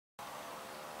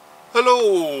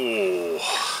Hello!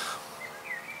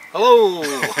 Hello!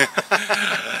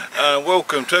 And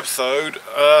welcome to episode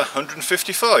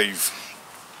 155.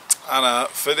 And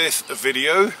for this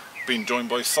video, been joined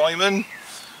by Simon.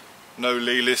 No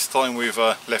Lee this time, we've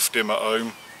left him at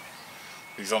home.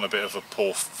 He's on a bit of a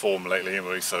poor form lately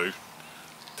anyway, so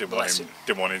didn't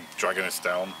want him dragging us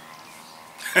down.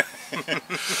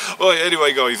 Right,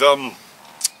 anyway guys,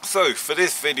 so for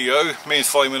this video, me and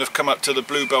Simon have come up to the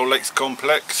Bluebell Lakes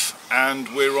complex and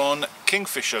we're on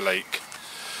Kingfisher Lake.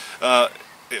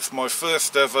 It's my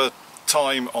first ever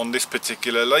time on this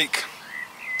particular lake.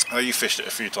 You fished it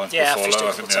a few times before, I fished it a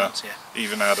haven't couple you? times, yeah.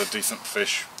 Even had a decent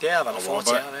fish. Yeah, I've had a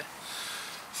 40 out of it.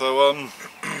 So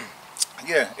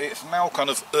yeah, it's now kind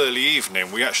of early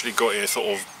evening. We actually got here sort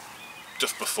of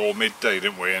just before midday,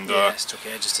 didn't we? And yeah, it took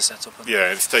ages to set up.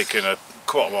 Yeah, it's taken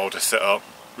quite a while to set up.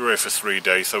 We're here for 3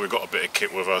 days, so we've got a bit of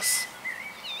kit with us.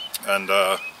 And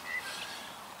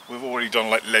we've already done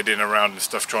like leading around and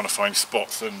stuff, trying to find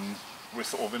spots, and we're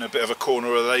sort of in a bit of a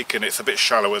corner of the lake, and it's a bit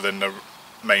shallower than the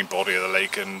main body of the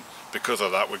lake, and because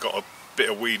of that we've got a bit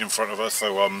of weed in front of us,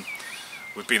 so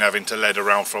we've been having to lead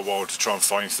around for a while to try and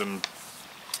find some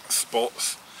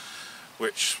spots,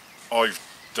 which I've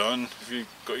done. Have you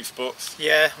got your spots?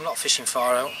 Yeah, I'm not fishing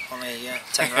far out, only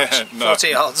 10 rods, No. 40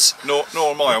 yards. Nor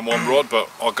am I on one rod, but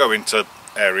I'll go into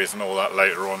areas and all that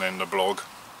later on in the blog.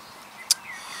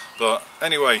 But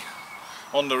anyway,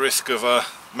 on the risk of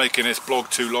making this blog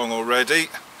too long already,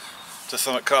 to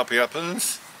something carpy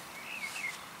happens,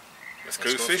 let's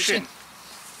go fishing.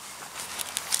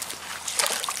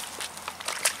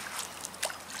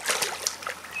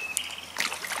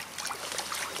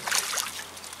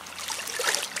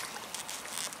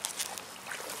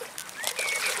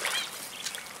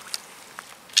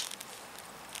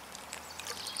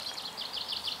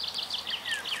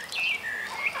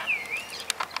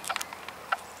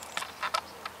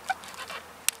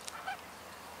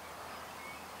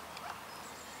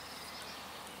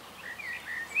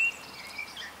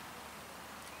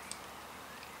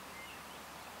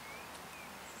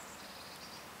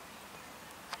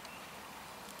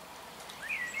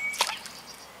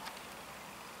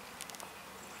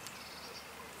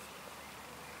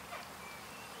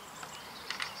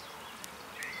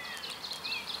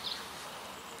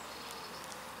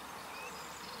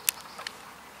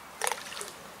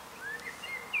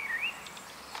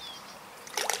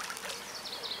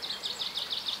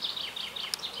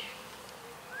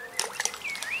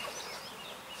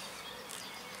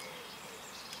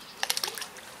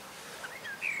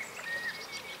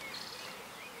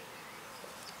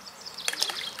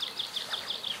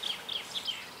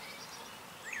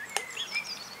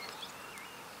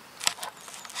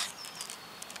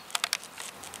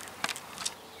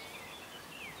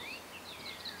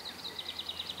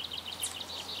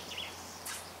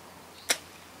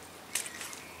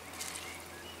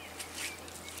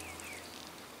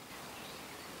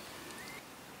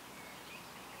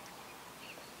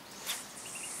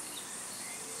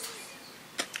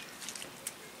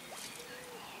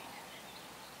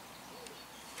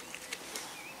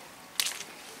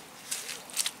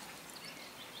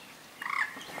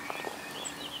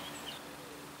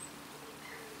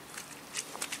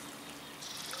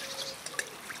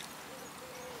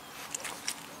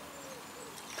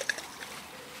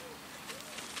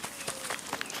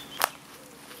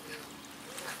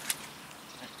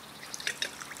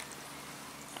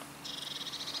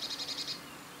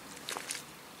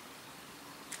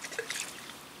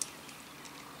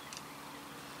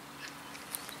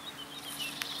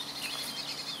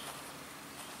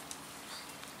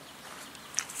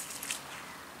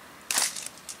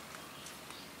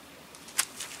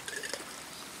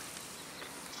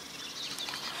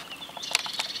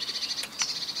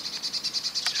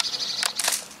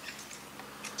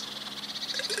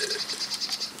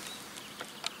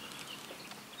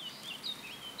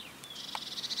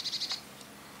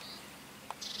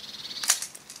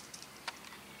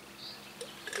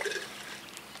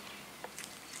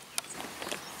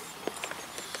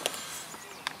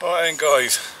 Right then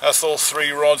guys, that's all 3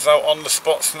 rods out on the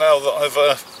spots now that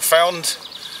I've found.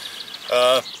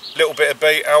 Little bit of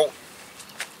bait out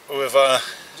with I'm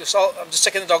just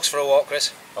taking the dogs for a walk,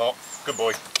 Chris. Oh, good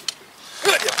boy.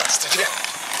 Good, you bastard, yeah.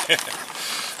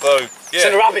 So, yeah. It's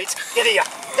a rabbit. Get here,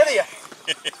 get here.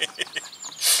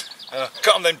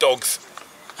 Cut on them dogs.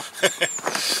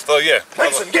 So yeah.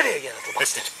 Benson, get here, you little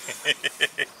bastard.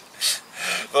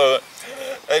 So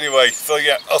anyway, so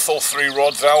yeah, that's all 3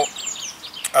 rods out.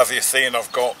 As you're seeing,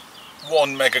 I've got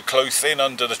 1 mega close in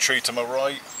under the tree to my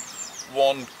right,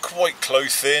 1 quite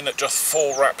close in at just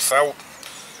 4 wraps out,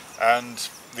 and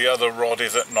the other rod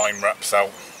is at 9 wraps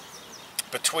out.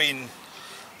 Between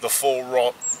the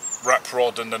 4 wrap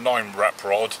rod and the 9 wrap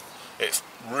rod, it's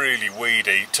really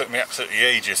weedy. It took me absolutely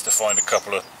ages to find a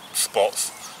couple of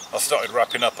spots. I started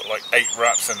wrapping up at like 8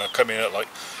 wraps and I come in at like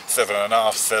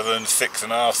 7.5, 7,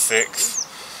 6.5,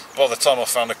 6. By the time I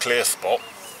found a clear spot,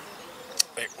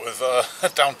 it was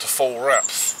down to 4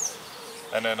 wraps.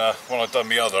 And then when I'd done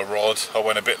the other rod, I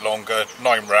went a bit longer,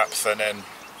 9 wraps, and then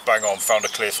bang on, found a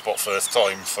clear spot first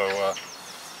time. So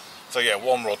yeah,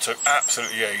 one rod took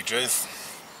absolutely ages.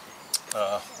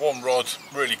 One rod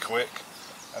really quick,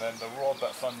 and then the rod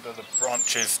that's under the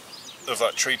branches of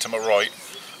that tree to my right,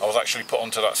 I was actually put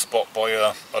onto that spot by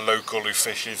a local who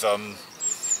fishes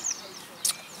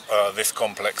this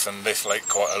complex and this lake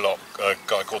quite a lot, a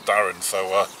guy called Darren.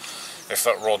 So if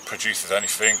that rod produces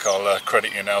anything, I'll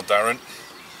credit you now, Darren.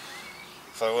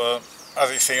 So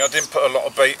as you see, I didn't put a lot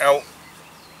of bait out,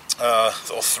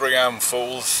 sort of 3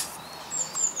 handfuls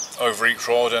over each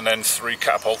rod and then 3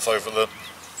 catapults over the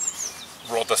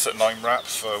rod that's at 9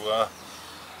 wraps. So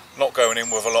not going in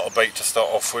with a lot of bait to start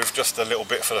off with, just a little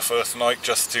bit for the first night,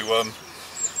 just to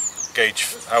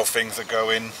gauge how things are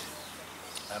going,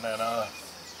 and then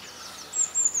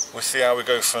we'll see how we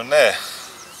go from there.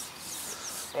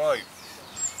 Right,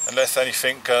 unless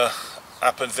anything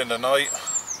happens in the night,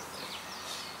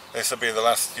 this will be the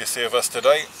last you see of us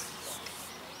today.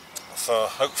 So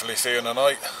hopefully see you in the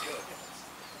night.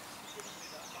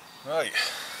 Right,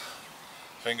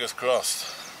 fingers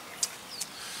crossed.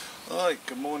 Right,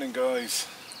 good morning guys.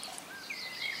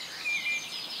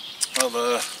 At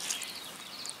the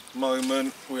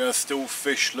moment we are still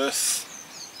fishless,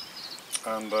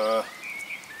 and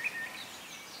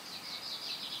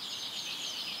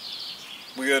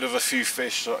we heard of a few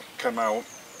fish that come out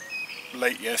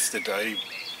late yesterday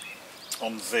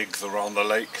on zigs around the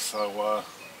lake, so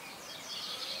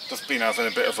just been having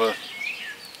a bit of a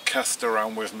cast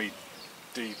around with me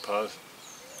deeper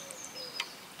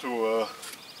to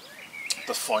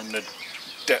find the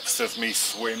depths of me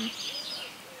swim,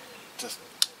 just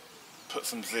put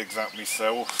some zigs out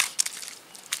myself.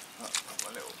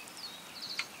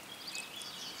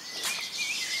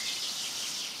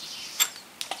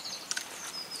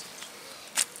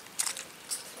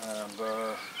 And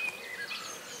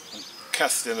I'm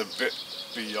casting a bit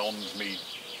beyond me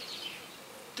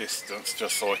distance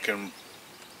just so I can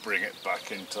bring it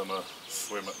back into my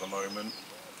swim at the moment.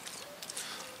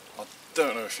 I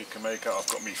don't know if you can make out, I've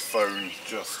got my phone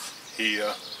just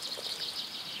here,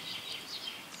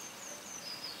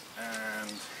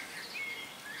 and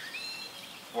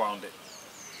wound it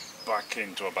back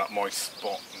into about my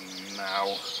spot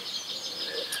now,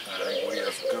 and we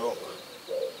have got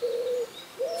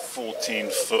 14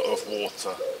 foot of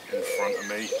water in front of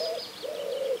me.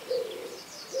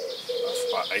 That's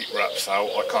about 8 wraps out.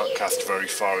 I can't cast very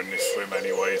far in this swim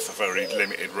anyway, it's a very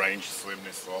limited range to swim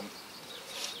this one.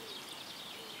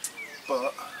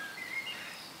 But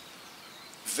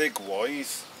zig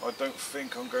wise, I don't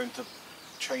think I'm going to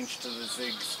change to the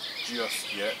zigs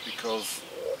just yet, because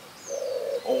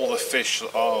all the fish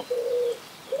that are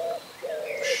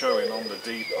showing on the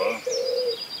deeper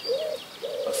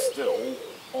are still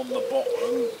on the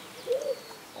bottom,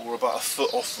 or about a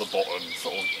foot off the bottom,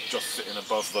 sort of just sitting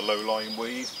above the low-lying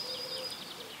weed.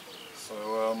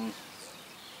 So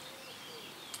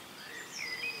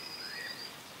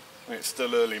it's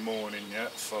still early morning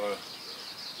yet, so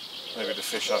maybe the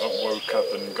fish haven't woke up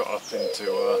and got up into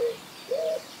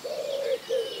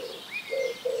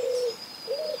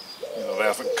you know, they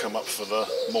haven't come up for the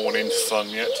morning sun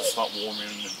yet to start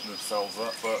warming themselves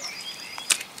up. But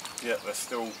yeah,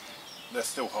 they're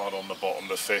still hard on the bottom,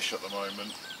 the fish, at the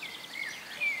moment.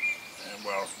 And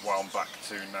where I'm back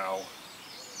to now,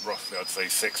 roughly I'd say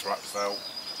 6 wraps out.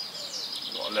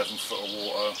 We've got 11 foot of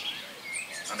water,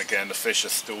 and again the fish are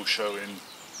still showing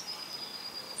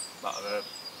that they're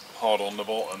hard on the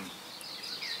bottom.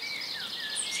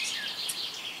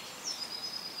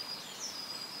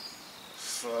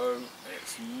 So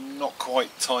it's not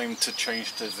quite time to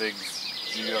change to zigs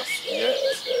just yet.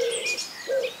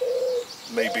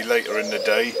 Maybe later in the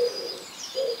day.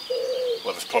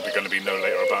 Well, there's probably going to be no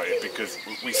later about it, because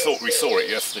we saw it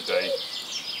yesterday.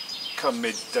 Come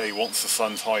midday, once the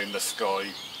sun's high in the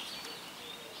sky,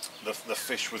 the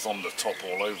fish was on the top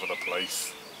all over the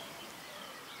place.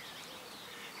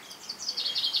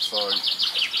 So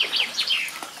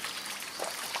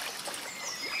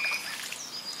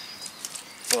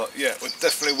but yeah, we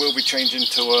definitely will be changing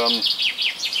to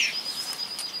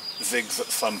zigs at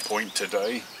some point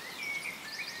today,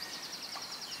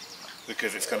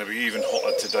 because it's going to be even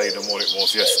hotter today than what it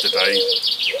was yesterday.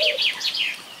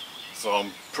 So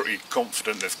I'm pretty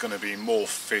confident there's going to be more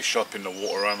fish up in the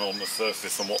water and on the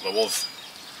surface than what there was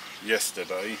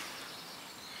yesterday.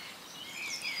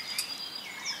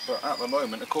 But at the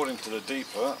moment, according to the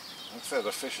deeper, like I said,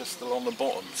 the fish are still on the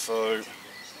bottom, so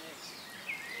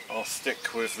I'll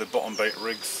stick with the bottom bait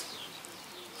rigs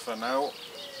for now.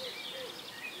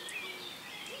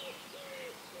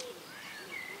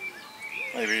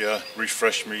 Maybe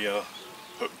refresh me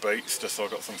hook baits, just so I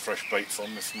got some fresh baits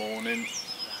on this morning.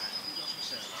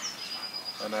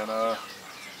 And then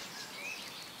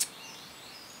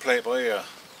play it by ear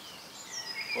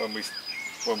when we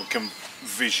can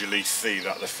visually see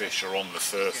that the fish are on the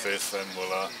surface, then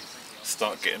we'll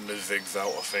start getting the zigs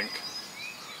out, I think.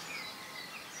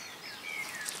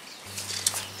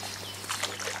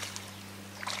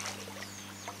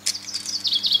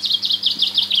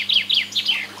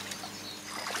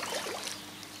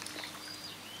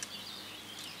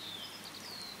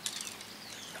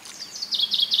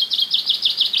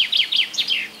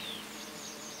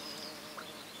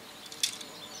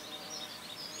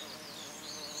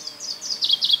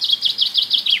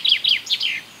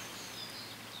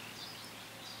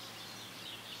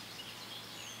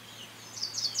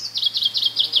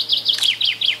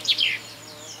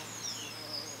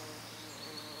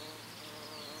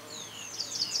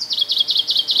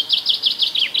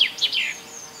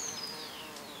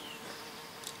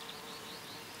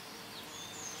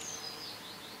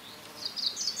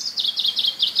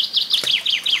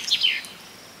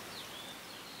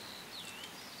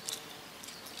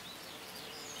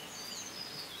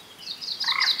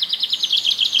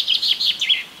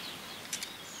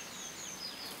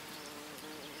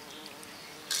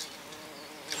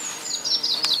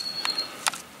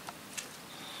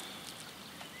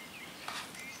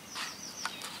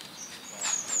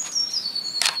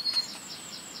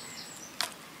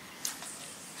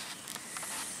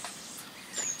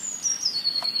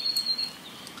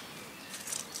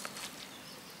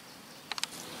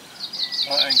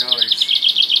 Right then guys,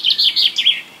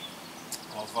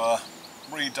 I've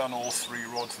redone all 3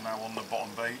 rods now on the bottom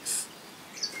baits.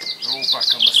 They're all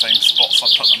back on the same spots I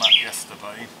put them at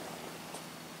yesterday.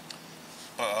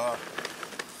 But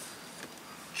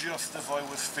just as I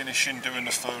was finishing doing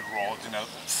the 3rd rod, you know,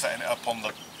 setting it up on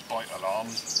the bite alarm,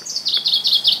 I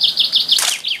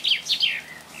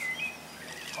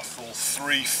saw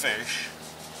 3 fish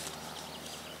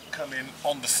come in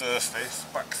on the surface,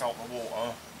 backs out the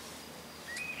water,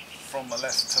 from my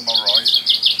left to my right,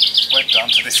 went down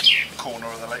to this corner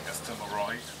of the lake that's to my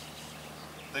right.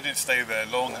 They didn't stay there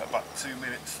long. About 2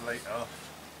 minutes later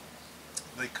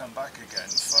they come back again,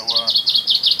 so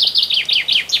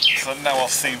now I've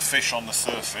seen fish on the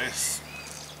surface.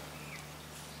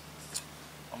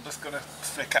 I'm just going to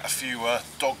flick at a few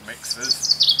dog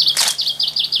mixers,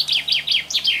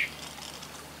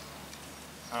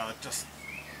 just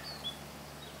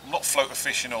not floater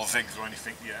fishing or zigs or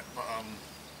anything yet, but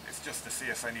it's just to see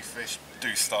if any fish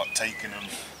do start taking them.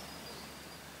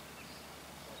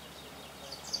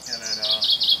 And then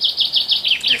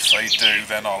if they do,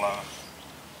 then I'll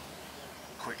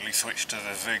quickly switch to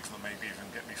the zigs and maybe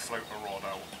even get me floater rod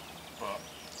out. But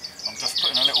I'm just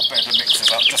putting a little bed of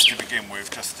mixers up just to begin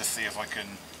with, just to see if I can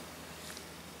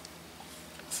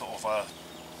sort of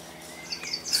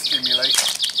stimulate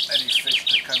any fish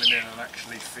to coming in and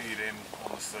actually feed in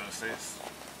on the surface.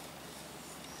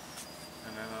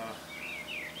 And then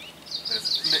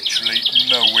there's literally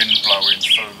no wind blowing,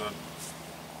 so the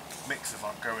mixers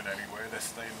aren't going anywhere, they're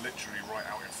staying literally right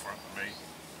out in front of me.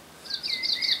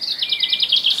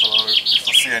 So if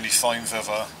I see any signs of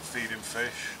feeding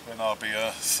fish, then I'll be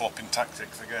swapping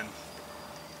tactics again.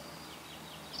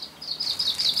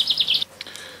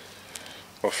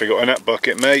 What have you got in that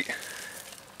bucket, mate?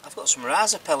 I've got some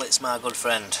Raza pellets, my good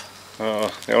friend.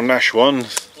 Oh, the old Nash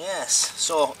ones? Yes,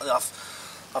 so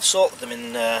I've soaked them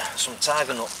in some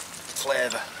tiger nut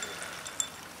flavour.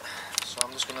 So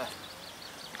I'm just gonna,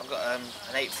 I've got an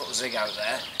 8-foot zig out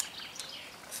there.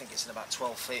 I think it's in about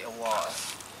 12 feet of water.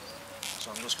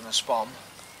 So I'm just gonna spawn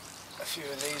a few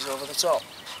of these over the top.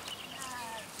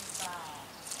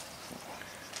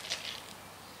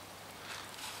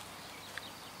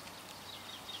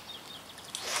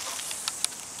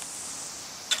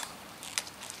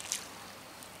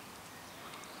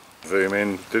 Zoom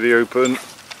in. Did he open?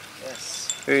 Yes.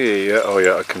 Yeah. Oh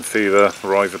yeah, I can see the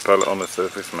riser pellet on the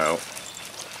surface now.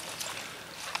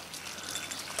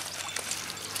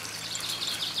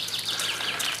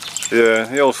 Yeah,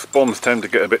 the old spawns tend to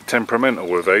get a bit temperamental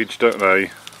with age, don't they?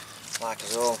 Like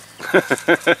us all.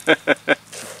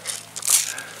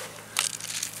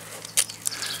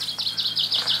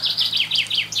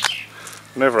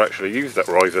 Never actually used that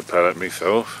riser pellet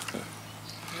myself.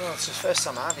 No, it's the first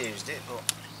time I've used it, but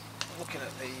looking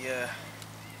at the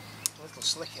little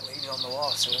slick it leaves on the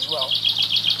water as well,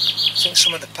 I think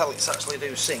some of the pellets actually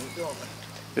do sink, don't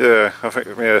they? Yeah, I think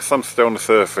some stay on the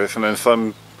surface and then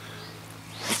some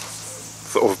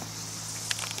sort of,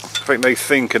 I think they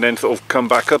sink and then sort of come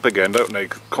back up again, don't they?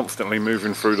 Constantly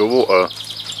moving through the water.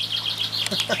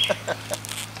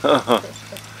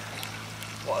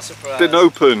 What a surprise. Didn't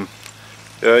open.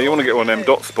 Yeah, you want to get one of them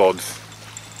dot spods.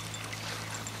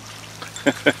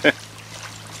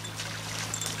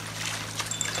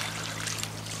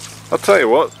 I'll tell you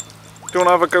what, do you want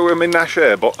to have a go with my Nash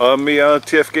air, me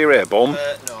TF Gear air bomb? No.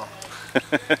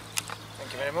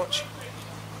 Thank you very much.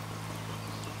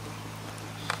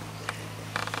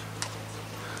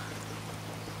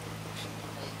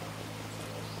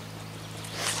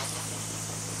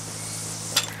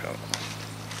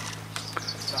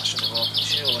 That should have opened,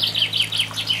 surely.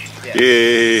 Yeah.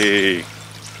 Yay!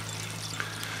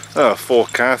 Oh, 4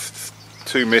 casts,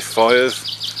 2 misfires,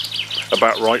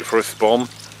 about right for a spawn.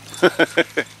 Yep,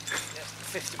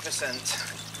 50%.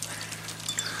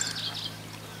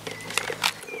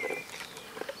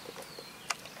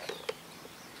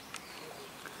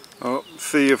 Oh,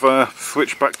 see if I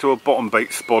switch back to a bottom bait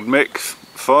spod mix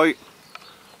site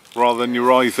rather than your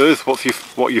risers. What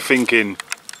are you thinking?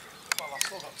 Well, I've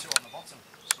still got 2 on the bottom,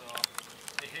 so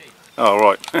hee. Oh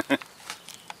right. Even though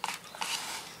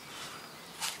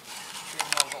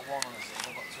I've got 1 on the zig,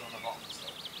 I've got 2 on the bottom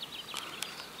still.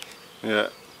 Yeah.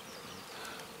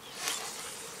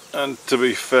 And to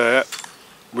be fair,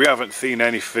 we haven't seen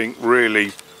anything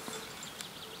really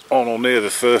on or near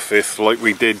the surface like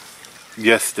we did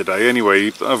yesterday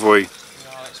anyway, have we? No,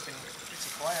 it's been pretty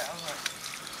quiet,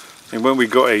 hasn't it? And when we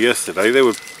got here yesterday there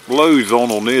were loads on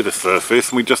or near the surface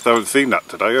and we just haven't seen that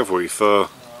today, have we? So No.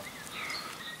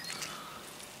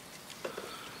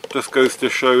 just goes to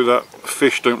show that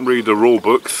fish don't read the rule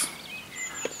books,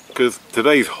 because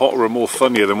today's hotter and more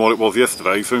sunnier than what it was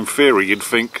yesterday, so in theory you'd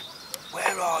think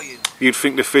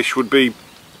the fish would be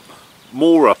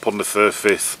more up on the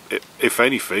surface, if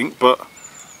anything, but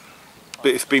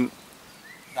it's been...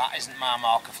 That isn't my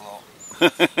marker float,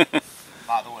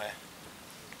 by the way.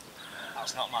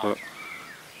 That's not mine.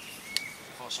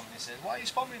 Before somebody says, why are you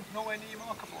spawning nowhere near your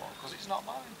marker float? Because it's not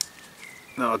mine.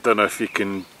 No, I don't know if you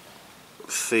can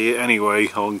see it anyway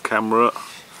on camera.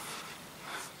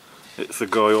 It's the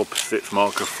guy opposite's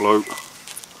marker float.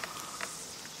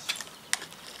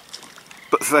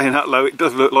 But saying that low, it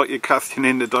does look like you're casting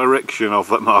in the direction of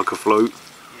that marker float.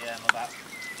 Yeah, I'm about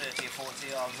 30 or 40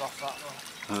 yards off that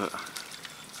though.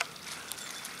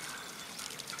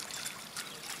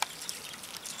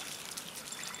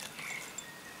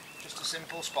 Just a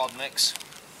simple spod mix.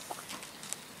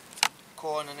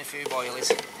 Corn and a few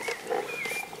boilies. A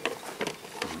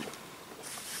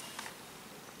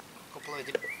couple of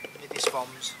midi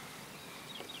spoms.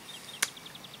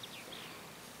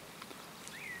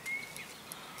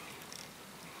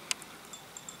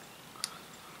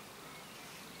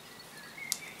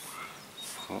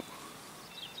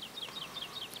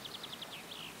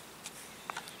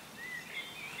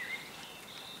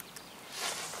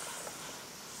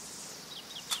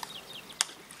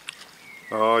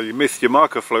 Oh, you missed your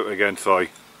marker float again, Si.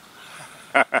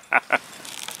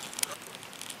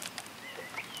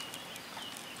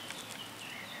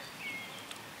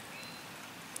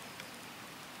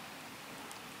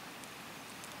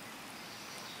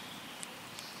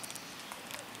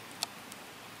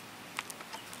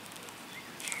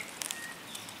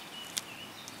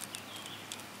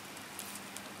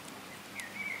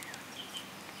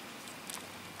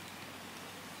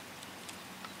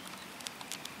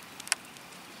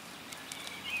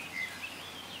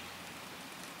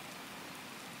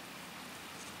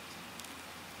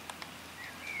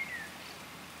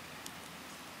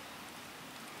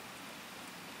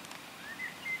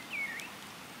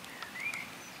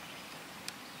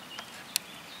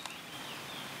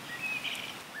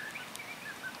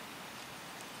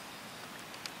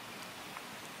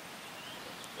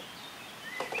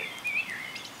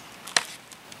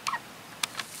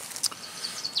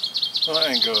 Right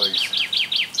then guys,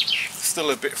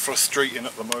 still a bit frustrating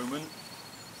at the moment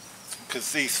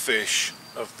because these fish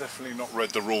have definitely not read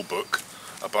the rule book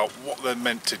about what they're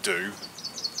meant to do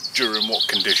during what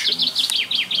conditions.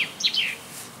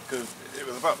 Because it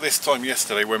was about this time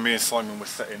yesterday when me and Simon were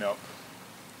setting up,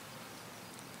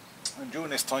 and during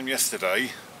this time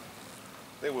yesterday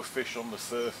there were fish on the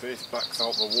surface, backs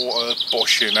out the water,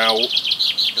 boshing out,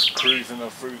 just cruising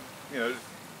through,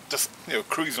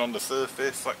 cruising on the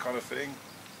surface, that kind of thing.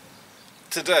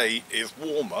 Today is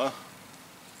warmer,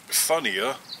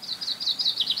 sunnier,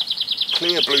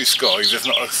 clear blue skies, there's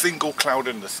not a single cloud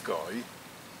in the sky.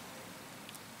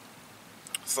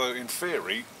 So in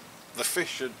theory, the fish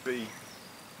should be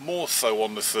more so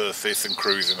on the surface and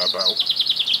cruising about.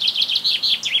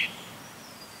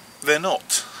 They're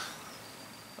not.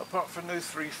 Apart from those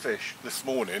 3 fish this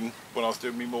morning, when I was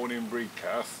doing my morning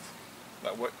breedcast,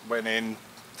 that went in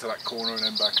to that corner and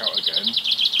then back out again,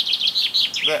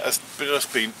 there has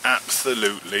just been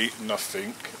absolutely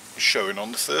nothing showing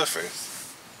on the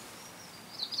surface.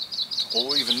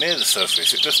 Or even near the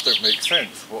surface. It just don't make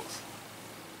sense what's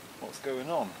going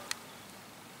on.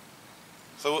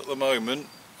 So at the moment,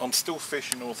 I'm still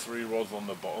fishing all 3 rods on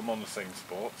the bottom on the same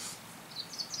spots.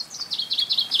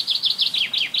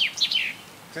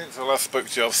 Since I last spoke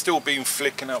to you, I've still been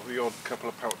flicking out the odd couple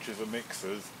of pouches of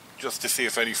mixers just to see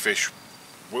if any fish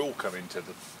will come into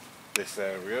this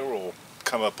area or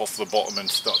come up off the bottom and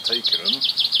start taking them.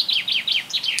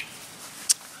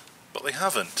 But they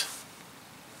haven't.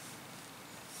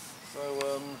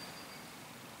 So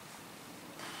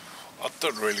I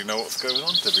don't really know what's going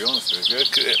on, to be honest with you.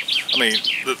 I mean,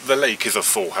 the lake is a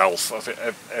full house. I think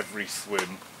every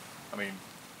swim, I mean,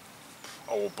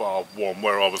 oh, bar one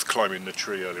where I was climbing the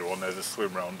tree earlier on, there's a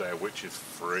swim round there which is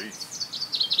free.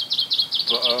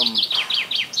 But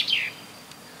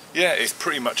yeah, it's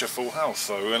pretty much a full house,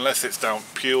 so unless it's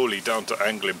purely down to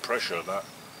angling pressure that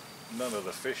none of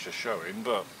the fish are showing,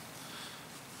 but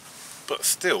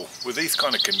still, with these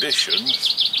kind of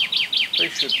conditions, they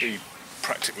should be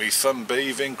practically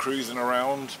sunbathing, cruising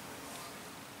around.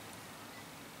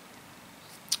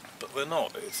 But they're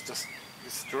not. It's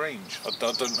strange. I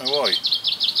don't know why.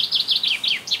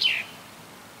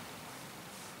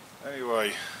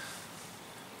 Anyway,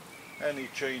 any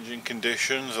change in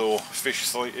conditions or fish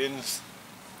sightings,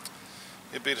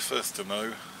 you'll be the first to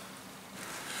know.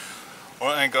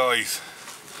 Right then guys,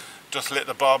 just lit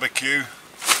the barbecue.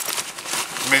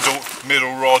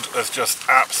 Middle rod has just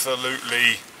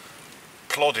absolutely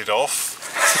plodded off.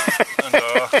 And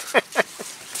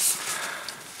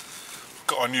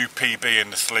got a new PB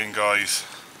in the sling, guys.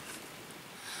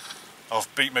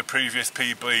 I've beat my previous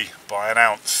PB by an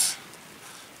ounce,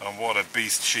 and what a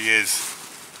beast she is.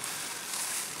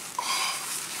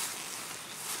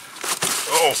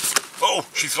 Oh,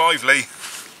 she's lively.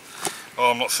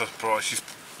 Oh, I'm not surprised.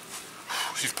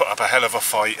 She's put up a hell of a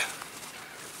fight.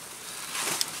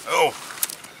 Oh,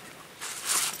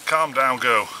 calm down,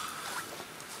 girl.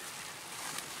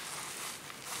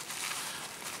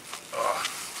 Oh,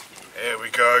 here we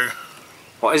go.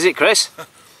 What is it, Chris?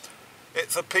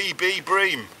 It's a PB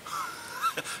bream.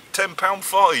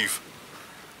 £10.5.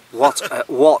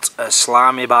 What a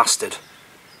slimy bastard.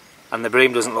 And the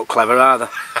bream doesn't look clever either.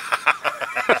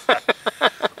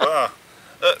 Well,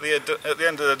 at the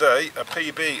end of the day, a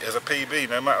PB is a PB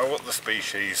no matter what the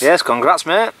species. Yes, congrats,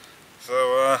 mate.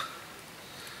 So,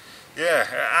 yeah,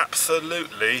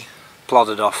 absolutely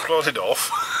plodded off.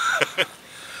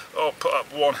 Oh, put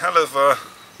up one hell of a...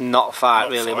 Not a fight,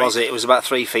 really, was it? It was about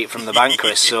 3 feet from the bank,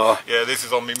 Chris, so... Yeah, this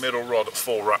is on my middle rod at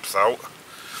 4 wraps out.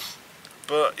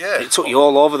 But, yeah... It took you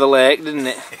all over the lake, didn't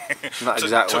it? Not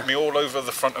exactly. It took me all over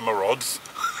the front of my rods.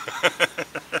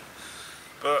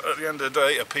 But at the end of the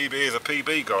day, a PB is a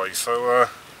PB, guys. So,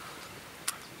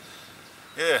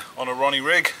 yeah, on a Ronnie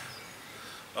rig,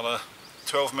 on a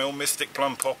 12mm Mystic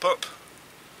Plum pop-up.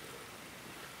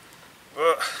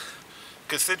 But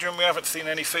considering we haven't seen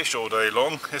any fish all day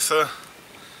long, it's a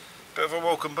bit of a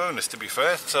welcome bonus, to be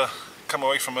fair, to come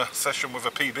away from a session with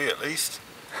a PB at least.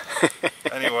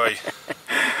 Anyway,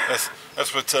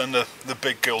 let's return the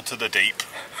big girl to the deep.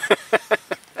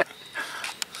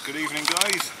 Good evening,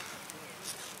 guys.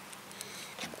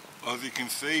 As you can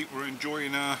see, we're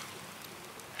enjoying our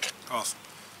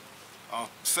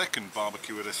second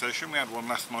barbecue of the session. We had one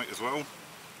last night as well.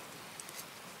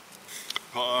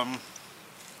 But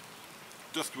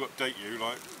just to update you,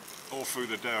 like all through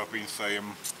the day I've been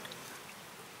saying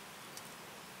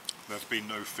there's been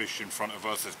no fish in front of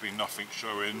us, there's been nothing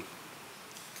showing.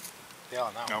 They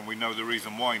are now. And we know the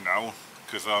reason why now,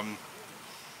 because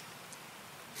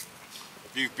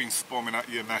you've been spamming out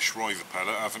your Nash riser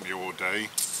pellet, haven't you, all day?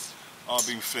 I've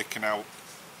been flicking out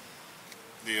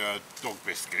the dog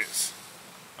biscuits,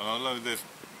 and although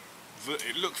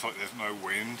it looks like there's no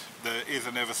wind, there is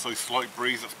an ever so slight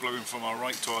breeze that's blowing from our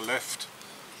right to our left.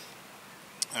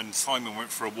 And Simon went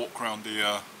for a walk around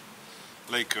the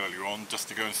lake earlier on just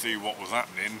to go and see what was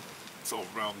happening, sort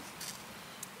of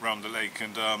round the lake,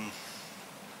 and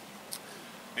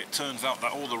it turns out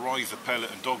that all the riser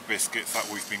pellet and dog biscuits that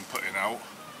we've been putting out,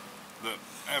 that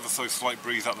ever so slight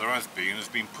breeze that there has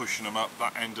been pushing them up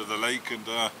that end of the lake, and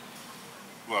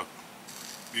well,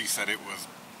 you said it was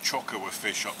chocker with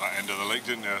fish up that end of the lake,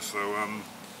 didn't you? So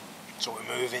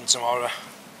we're moving tomorrow.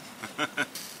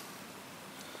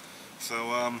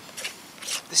 So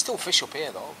There's still fish up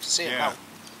here though. See them yeah, now. They're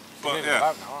but moving yeah.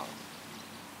 about now, aren't they?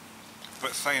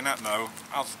 But saying that now,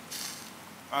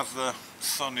 as the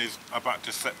sun is about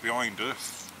to set behind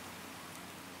us,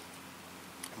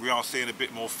 we are seeing a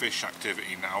bit more fish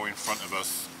activity now in front of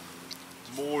us.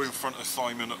 More in front of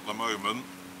Simon at the moment,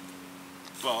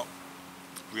 but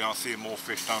we are seeing more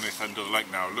fish down this end of the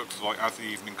lake now. It looks like as the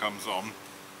evening comes on,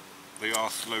 they are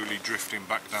slowly drifting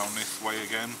back down this way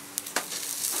again.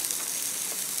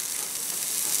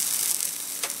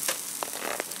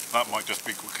 That might just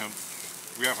be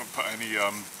we haven't put any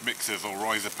mixers or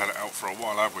riser pellet out for a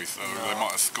while, have we? So no. They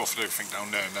might have scoffed everything down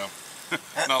there now.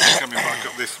 Now they're coming back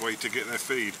up this way to get their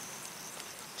feed.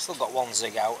 Still got one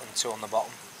zig out and two on the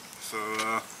bottom. So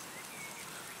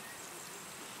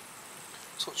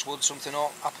touch wood, something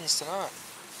happens tonight.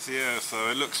 so yeah, so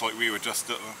it looks like we were just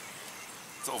at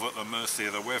the, sort of at the mercy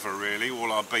of the weather really.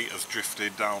 All our bait has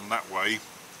drifted down that way.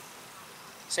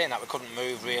 Saying that, we couldn't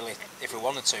move really if we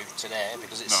wanted to today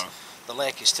because it's No. the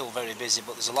lake is still very busy,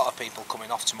 but there's a lot of people coming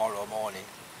off tomorrow morning.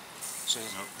 So Yep.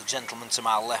 the gentleman to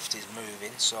my left is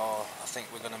moving, so I think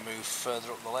we're going to move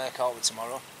further up the lake, aren't we,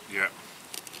 tomorrow? Yeah.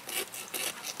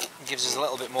 It gives us a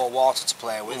little bit more water to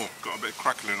play with. Oh, got a bit of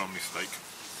crackling on my steak.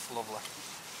 Lovely.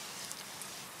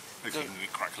 If you can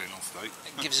get crackling on steak.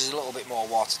 It gives us a little bit more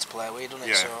water to play with, doesn't it?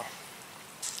 Yeah. So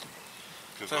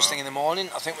 'Cause, first thing in the morning,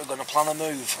 I think we're going to plan a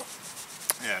move.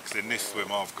 yeah, because in this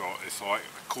swim I've got, it's like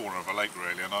a corner of a lake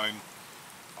really, and I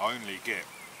only get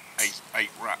eight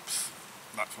wraps.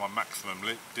 That's my maximum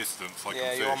distance I Yeah, can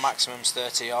fish. your maximum's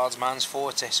 30 yards, mine's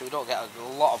 40, so we don't get a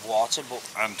lot of water, but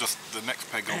And just the next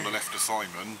peg on the left of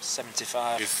Simon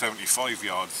 75 is 75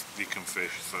 yards you can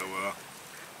fish, so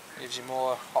gives you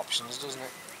more options, doesn't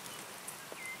it?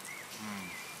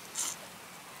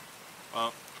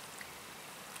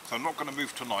 so I'm not going to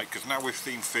move tonight because now we've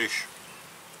seen fish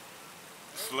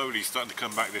slowly starting to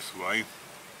come back this way.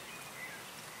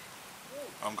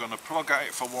 I'm going to plug at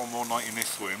it for one more night in this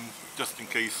swim, just in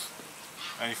case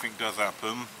anything does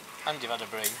happen. And you've had a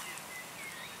bream.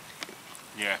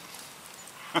 Yeah.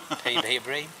 PB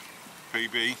bream.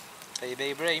 PB.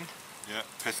 PB bream. Yeah,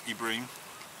 pesky bream.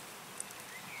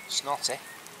 Snotty.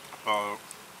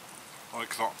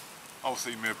 Like that.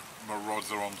 Obviously my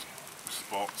rods are on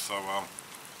spot, so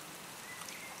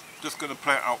just going to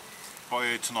play it out by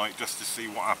ear tonight just to see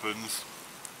what happens.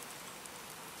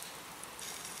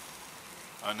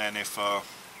 And then if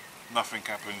nothing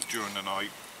happens during the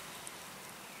night,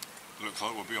 looks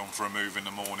like we'll be on for a move in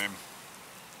the morning.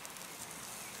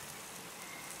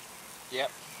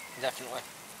 Yep, definitely.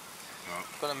 Yeah.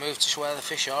 Going to move to where the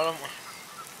fish are, aren't we?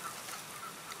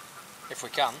 If we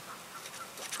can.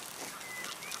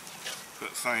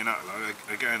 But saying that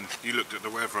though, again, you looked at the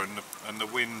weather and the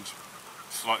wind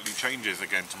slightly changes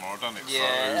again tomorrow, doesn't it?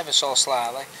 Yeah, so, ever so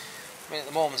slightly. I mean, at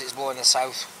the moment it's blowing a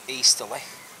south easterly,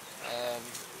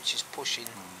 which is pushing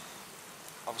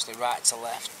obviously right to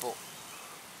left, but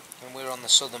when we're on the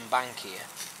southern bank here,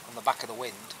 on the back of the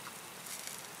wind,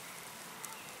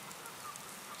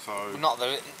 so not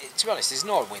the, to be honest, there's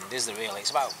no wind, is there really?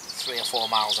 It's about 3 or 4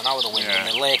 miles an hour the wind, Yeah.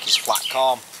 and the lake is flat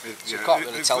calm, so you can't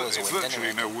really tell there's a it's wind virtually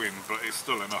anyway. no wind, but it's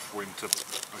still enough wind to,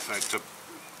 I say,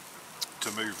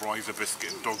 to move riser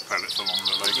biscuit and dog pellets along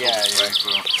the lake. Yeah,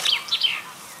 obviously,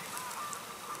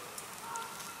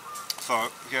 So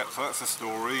yeah, so that's the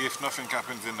story. If nothing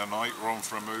happens in the night, we're on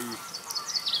for a move.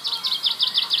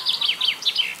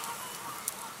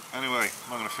 Anyway,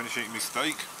 I'm going to finish eating my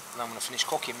steak. And I'm going to finish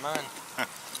cooking mine.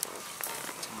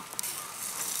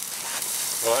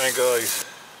 Right, guys,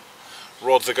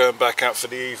 rods are going back out for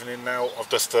the evening now. I've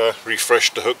just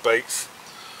refreshed the hook baits.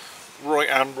 Right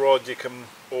hand rod, you can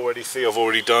already see I've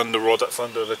already done the rod that's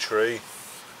under the tree,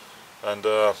 and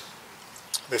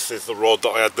this is the rod that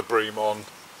I had the bream on,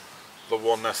 the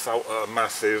one that's out at a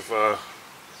massive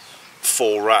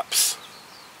 4 wraps,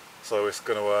 so it's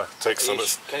going to take some.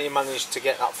 Can you manage to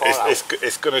get that far out?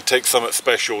 It's going to take something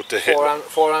special to hit.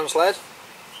 4 ounce lead?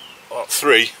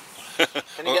 3.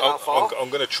 Can you get that far? I'm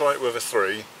going to try it with a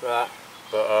 3. Right.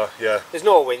 But yeah. There's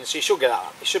no wind, so you should get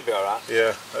that. It should be alright.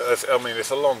 Yeah, I mean it's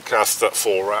a long cast at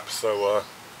 4 wraps, so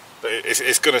but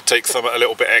it's going to take something a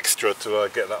little bit extra to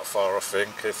get that far. I think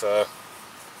it's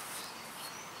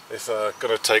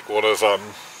going to take one of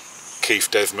Keith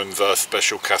Desmond's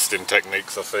special casting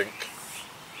techniques. I think.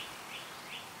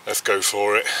 Let's go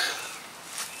for it.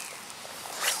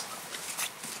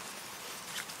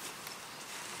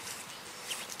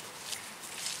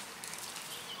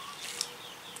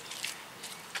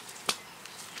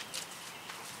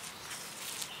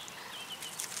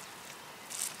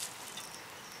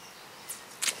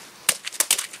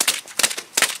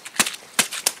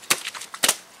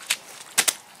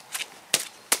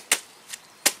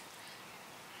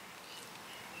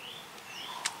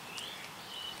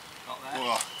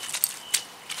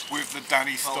 the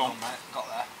Danny Hold Stomp. on, mate. Got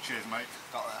there. Cheers, mate.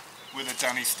 Got there. With a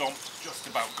Danny Stomp, just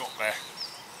about got there.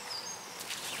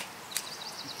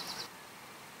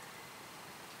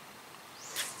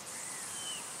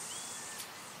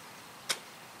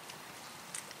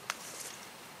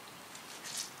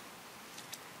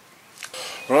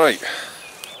 Right,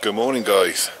 good morning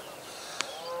guys.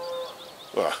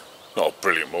 Well, not a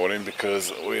brilliant morning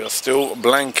because we are still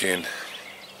blanking.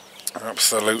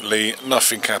 Absolutely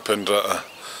nothing happened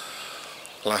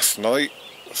last night,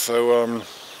 so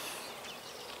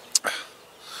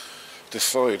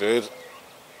decided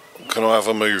I'm going to have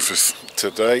a move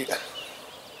today.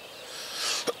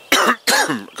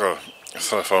 God,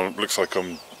 so looks like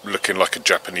I'm looking like a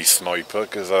Japanese sniper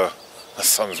because the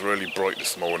sun's really bright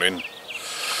this morning.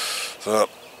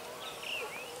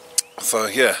 So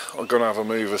yeah, I'm going to have a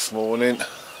move this morning.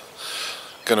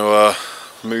 Going to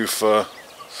move for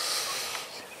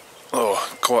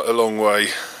quite a long way.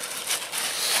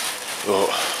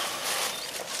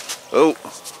 Oh,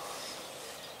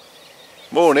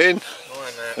 morning.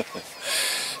 Morning, mate.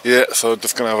 Yeah, so I'm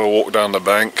just going to have a walk down the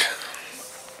bank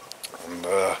and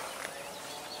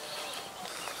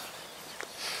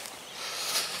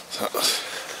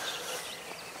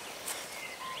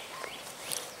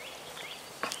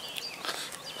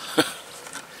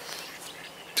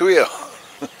to here.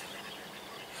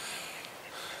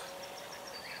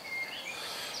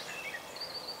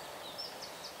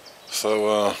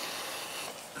 So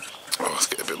let's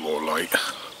get a bit more light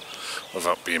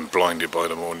without being blinded by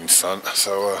the morning sun.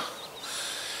 So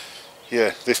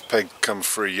yeah, this peg come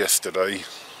free yesterday,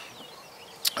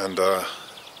 and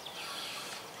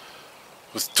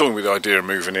was talking with the idea of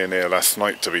moving in here last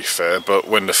night, to be fair, but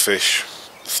when the fish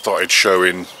started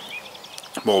showing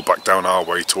more back down our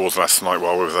way towards last night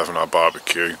while we were having our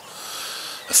barbecue,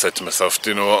 I said to myself, do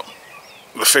you know what,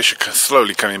 the fish are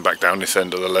slowly coming back down this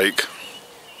end of the lake.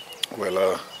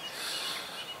 Well,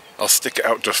 I'll stick it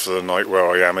out just for the night where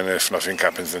I am, and if nothing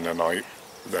happens in the night,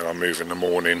 then I'll move in the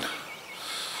morning.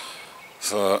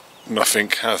 So nothing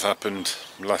has happened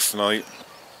last night,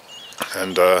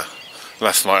 and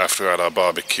last night after we had our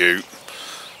barbecue,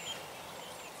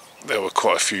 there were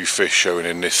quite a few fish showing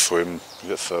in this swim.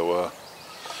 So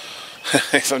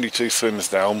it's only 2 swims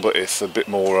down, but it's a bit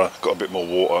more, got a bit more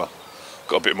water,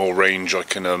 got a bit more range I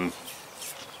can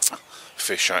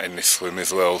fish at in this swim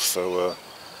as well. So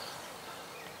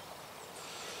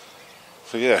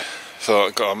yeah, so I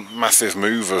got a massive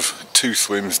move of 2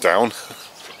 swims down.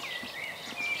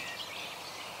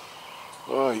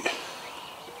 Right,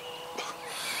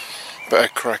 better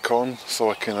crack on so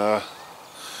I can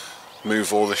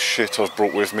move all this shit I've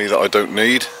brought with me that I don't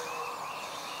need.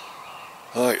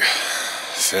 Right,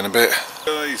 see you in a bit.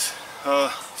 Guys,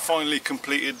 finally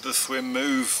completed the swim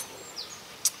move.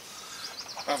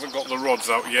 I haven't got the rods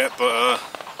out yet, but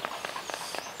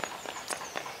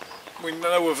we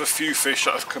know of a few fish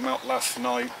that have come out last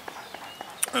night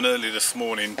and early this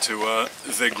morning to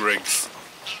zig rigs.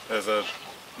 There's a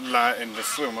lad in the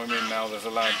swim I'm in now, there's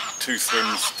a lad 3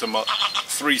 swims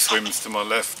to my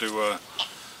left who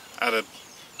had a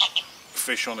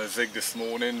fish on a zig this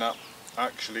morning that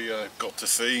actually got to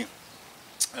see,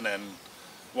 and then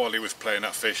while he was playing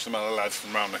that fish, some other lads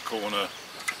from around the corner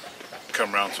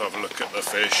come round to have a look at the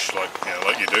fish, like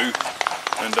you do,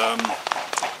 and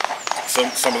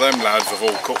some of them lads have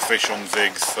all caught fish on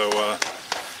zigs,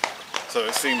 so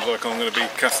it seems like I'm going to be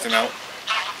casting out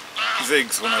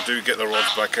zigs when I do get the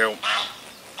rods back out.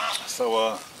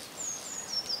 So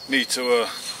need to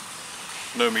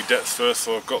know me depths first,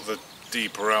 so I've got the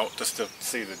deeper out just to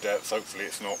see the depth. Hopefully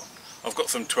it's not, I've got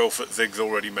some 12-foot zigs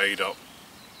already made up,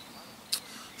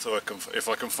 so if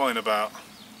I can find about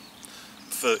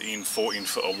 13-14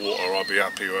 foot of water, I'll be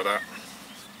happy with that.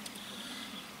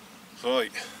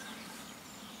 Right,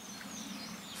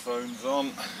 phone's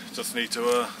on, just need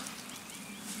to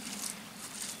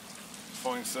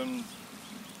find some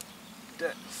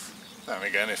depth. Then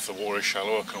again, if the water is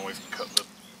shallow, I can always cut the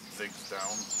zigs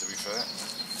down, to be fair.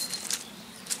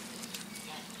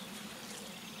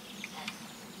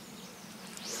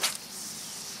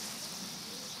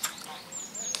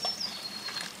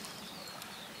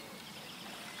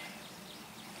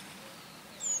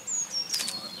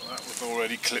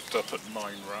 Already clipped up at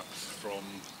 9 wraps from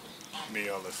me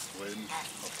other swim.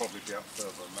 I'll probably be out further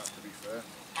than that, to be fair.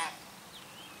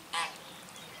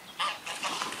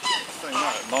 Saying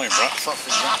that at 9 wraps, that's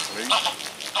exactly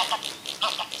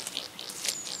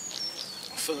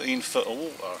 13 foot of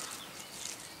water.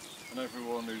 And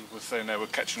everyone who was saying they were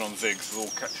catching on zigs was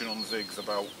all catching on zigs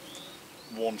about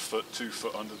 1 foot, 2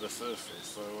 foot under the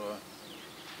surface. So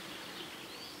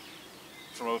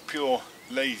from a pure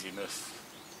laziness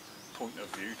point of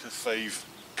view, to save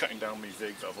cutting down my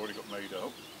zigs that I've already got made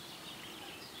up,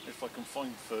 if I can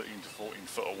find 13 to 14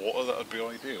 foot of water, that would be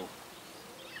ideal.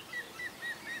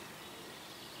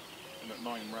 And at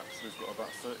 9 wraps we've got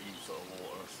about 13 foot of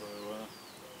water, so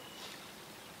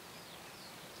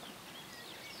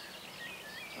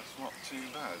that's not too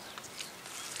bad.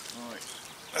 Right,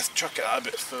 let's chuck it out a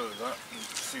bit further and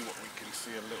see what we can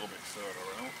see a little bit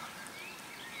further out.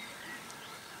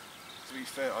 To be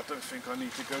fair, I don't think I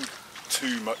need to go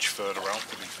too much further out,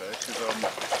 to be fair, because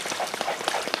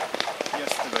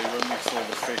yesterday when we saw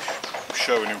the fish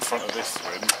showing in front of this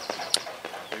swim,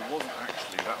 they wasn't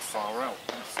actually that far out.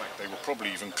 In fact, they were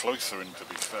probably even closer in, to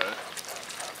be fair.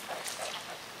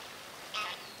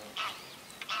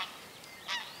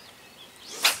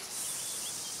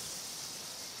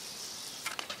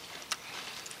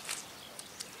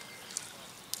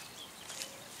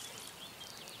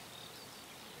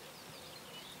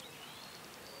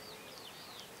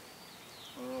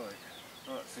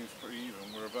 That seems pretty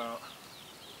even. We're about,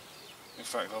 in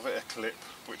fact I've hit a clip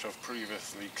which I've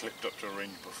previously clipped up to a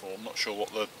range before. I'm not sure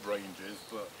what the range is,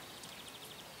 but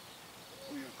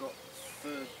we've got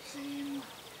 13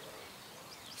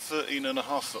 and a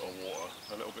half foot of water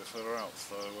a little bit further out,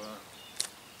 so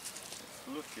it's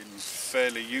looking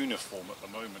fairly uniform at the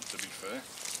moment, to be fair.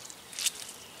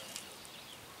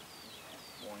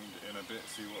 Wind it in a bit,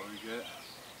 see what we get.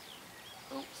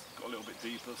 Oh, it's got a little bit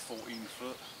deeper, 14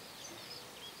 foot.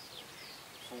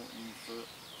 14 foot,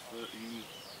 13,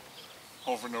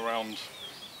 hovering around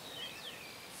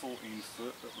 14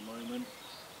 foot at the moment.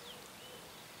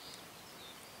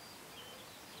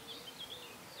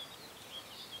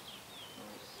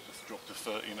 Oh, just dropped to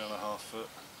 13 and a half foot.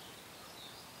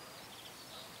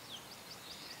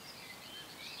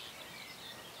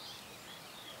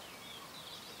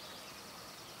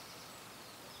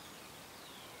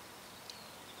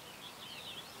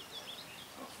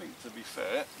 I think, to be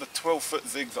fair, the 12 foot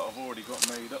zigs that I've already got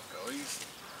made up, guys,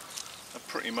 are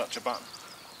pretty much about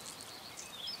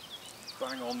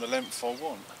bang on the length I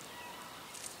want.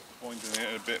 Winding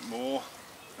it a bit more,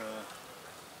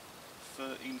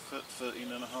 13 foot,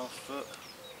 13 and a half foot.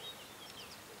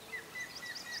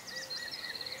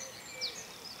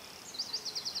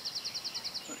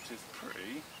 Which is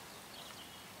pretty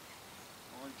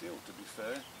ideal, to be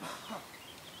fair.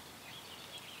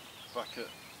 Back at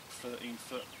 13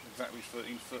 foot, exactly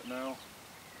 13 foot now.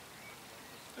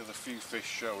 There's a few fish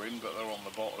showing, but they're on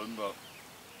the bottom, but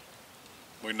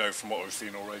we know from what we've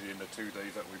seen already in the 2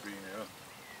 days that we've been here,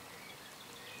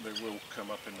 they will come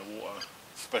up in the water,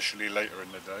 especially later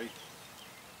in the day.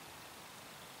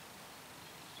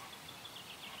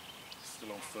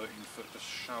 Still on 13 foot, just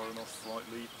showering off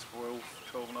slightly, 12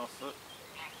 and a half foot.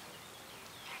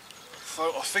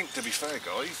 So I think, to be fair,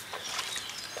 guys,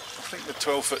 I think the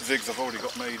 12 foot zigs I've already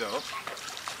got made up,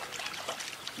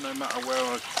 no matter where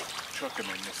I chuck them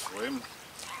in this swim,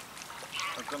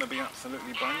 are going to be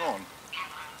absolutely bang on.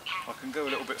 I can go a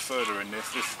little bit further in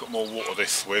this. This has got more water,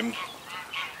 this swim.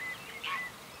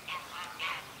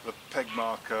 The peg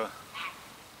marker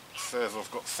says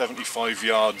I've got 75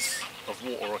 yards of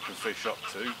water I can fish up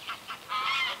to.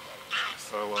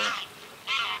 So,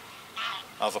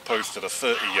 as opposed to the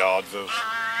 30 yards of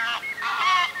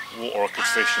water I could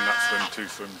fish in that swim 2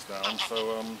 swims down,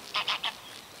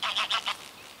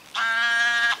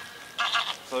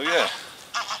 so yeah,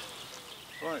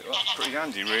 right, that's pretty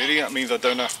handy really. That means I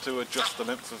don't have to adjust the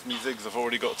length of my zigs I've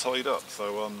already got tied up,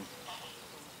 so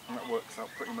that works out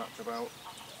pretty much about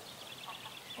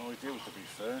ideal, to be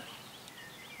fair.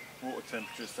 Water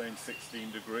temperature saying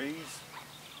 16 degrees,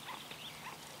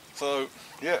 so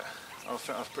yeah, I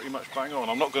think that's pretty much bang on.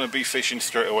 I'm not going to be fishing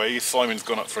straight away. Simon's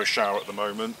gone up for a shower at the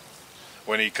moment.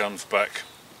 When he comes back,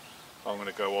 I'm going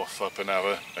to go off up and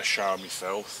have a shower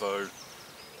myself, so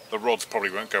the rods probably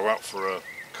won't go out for a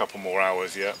couple more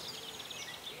hours yet.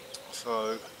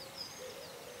 So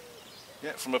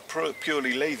yeah, from a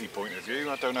purely lazy point of view,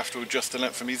 I don't have to adjust the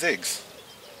length of my zigs,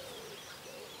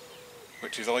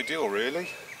 which is ideal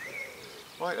really.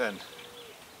 Right then,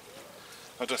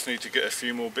 I just need to get a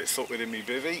few more bits sorted in my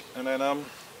bivvy, and then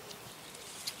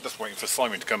just waiting for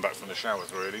Simon to come back from the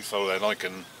showers really, so then I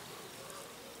can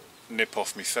nip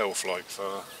off myself, like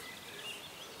so.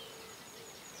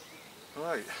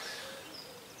 Right,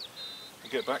 I'll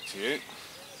get back to you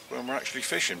when we're actually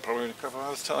fishing, probably in a couple of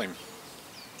hours time.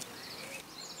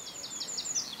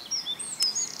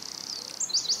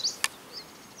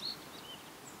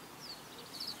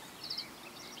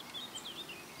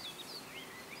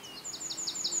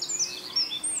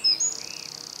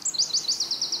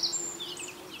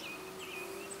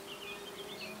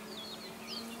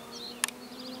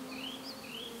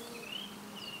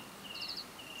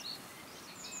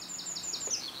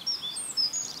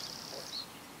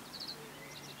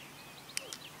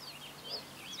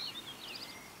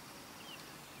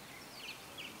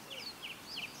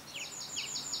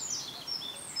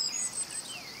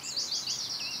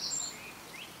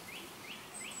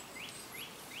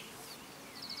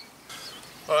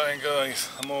 Right guys,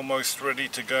 I'm almost ready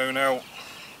to go now.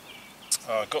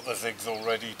 Got the zigs all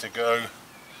ready to go.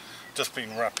 Just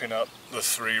been wrapping up the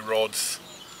 3 rods.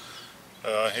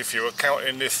 If you were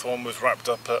counting, this one was wrapped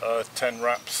up at 10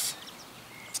 wraps.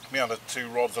 The other 2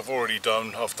 rods I've already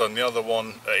done. I've done the other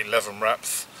one at 11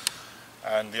 wraps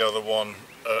and the other one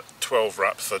at 12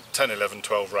 wraps, so 10, 11,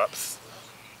 12 wraps.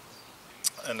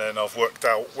 And then I've worked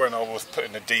out when I was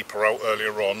putting the deeper out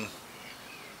earlier on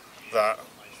that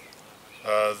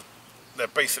they're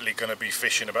basically going to be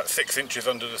fishing about 6 inches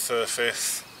under the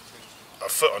surface, a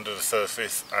foot under the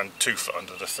surface and 2 foot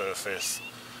under the surface.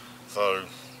 So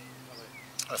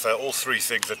I say all 3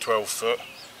 zigs are 12 foot,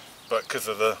 but because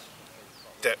of the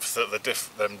depth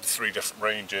at them 3 different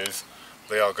ranges,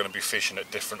 they are going to be fishing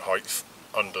at different heights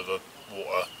under the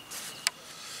water.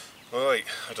 Right,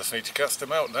 I just need to cast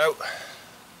them out now.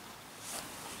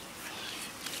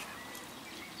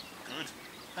 Good.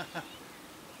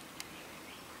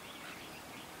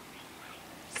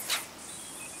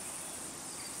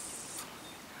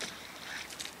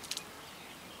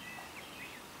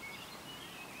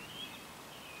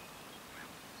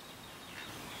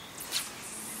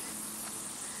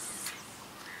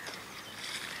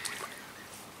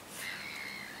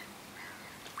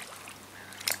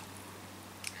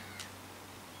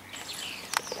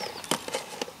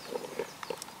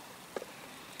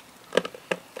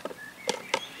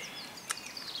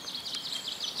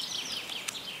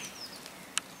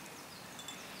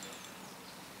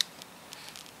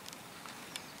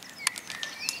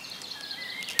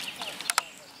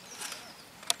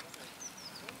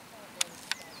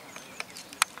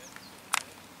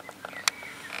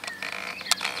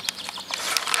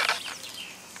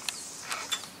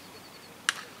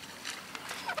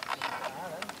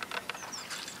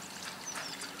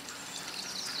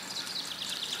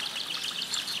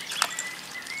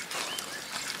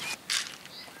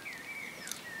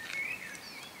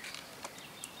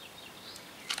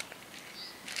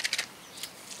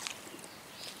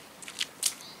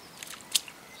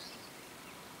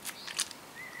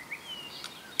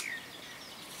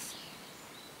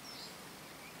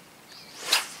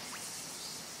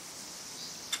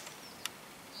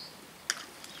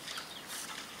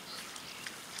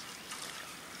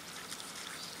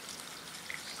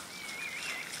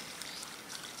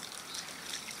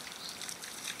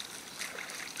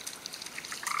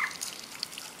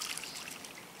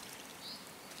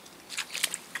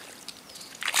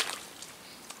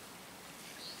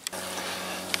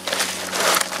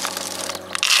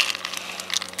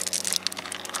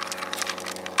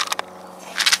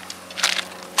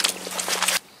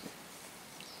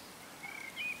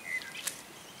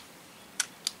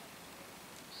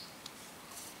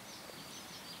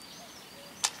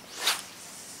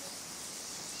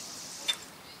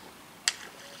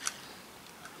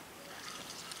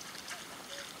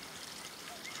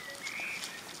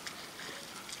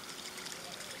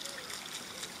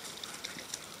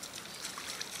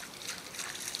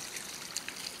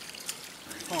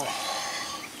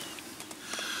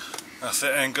 That's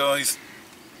it then guys,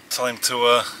 time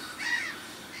to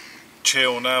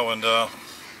chill now and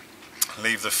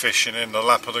leave the fishing in the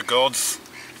lap of the gods.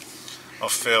 I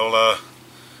feel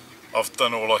I've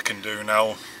done all I can do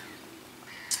now.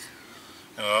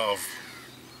 You know,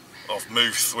 I've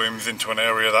moved swims into an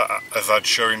area that has had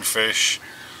showing fish.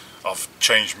 I've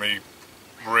changed my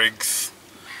rigs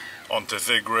onto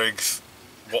zig rigs.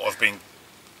 What I've been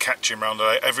catching around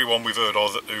today, everyone we've heard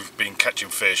of who've been catching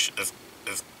fish has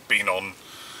been on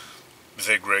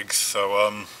zig rigs.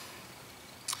 So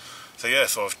yeah,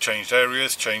 so I've changed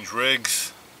areas, changed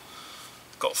rigs,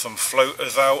 got some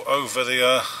floaters out over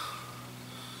the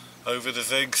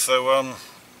zigs. So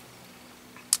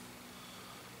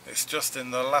it's just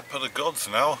in the lap of the gods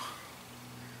now.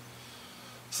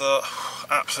 So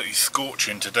absolutely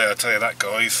scorching today, I tell you that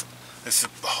guys. This is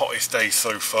the hottest day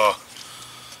so far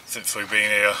since we've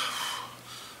been here.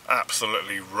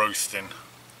 Absolutely roasting.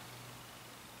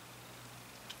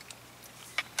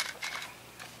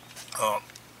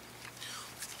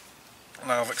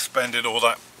 Now I've expended all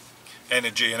that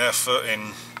energy and effort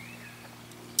in,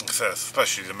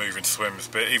 especially the moving swims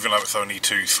bit, even though it's only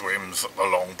 2 swims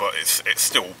along, but it's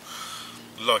still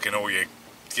lugging all your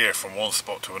gear from one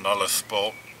spot to another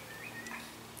spot.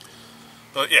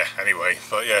 But yeah, anyway,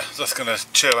 just gonna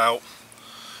chill out,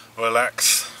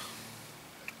 relax,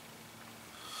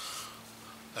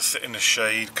 just sit in the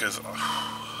shade because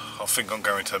I think I'm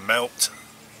going to melt.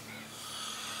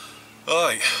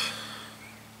 Right,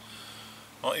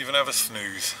 might even have a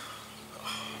snooze.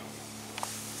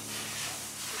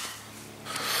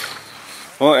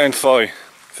 Right, and so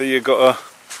you got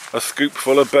a scoop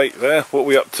full of bait there. What are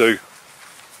we up to?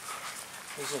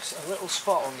 There's a little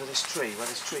spot under this tree where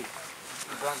this tree,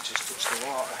 the branches touch the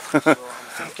water. So I'm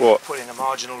thinking What? of putting a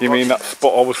marginal You rod mean in that there.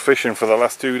 spot I was fishing for the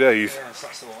last 2 days? Yes,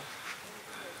 that's the one.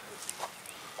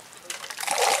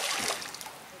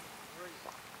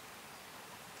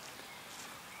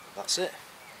 That's it.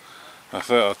 That's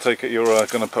it. I take it you're going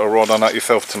to put a rod on that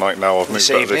yourself tonight now. I've moved This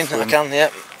back evening, this swim. I can,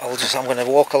 yeah. I'm going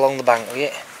to walk along the bank with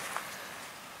it.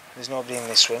 There's nobody in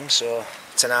this swim, so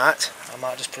tonight I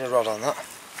might just put a rod on that.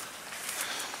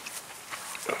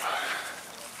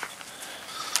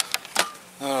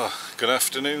 Oh, good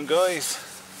afternoon, guys.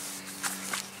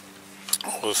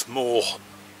 Oh, it's more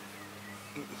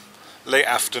late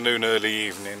afternoon, early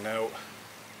evening now,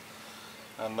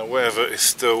 and the weather is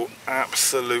still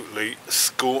absolutely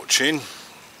scorching.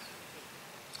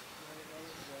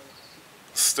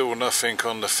 Still nothing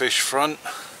on the fish front.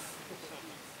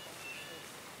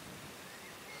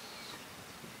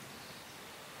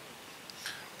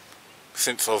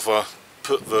 Since I've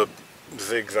put the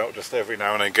zigs out just every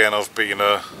now and again, I've been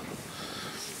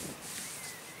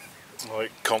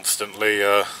like constantly,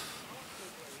 well,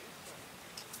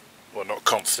 not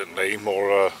constantly,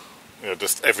 more you know,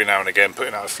 just every now and again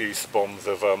putting out a few spawns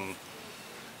of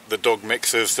the dog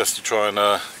mixers just to try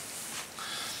and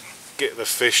get the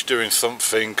fish doing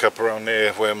something up around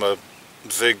there where my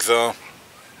zigs are.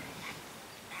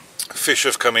 Fish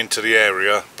have come into the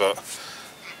area, but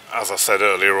as I said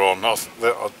earlier on,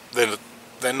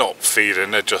 they're not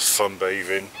feeding, they're just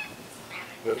sunbathing.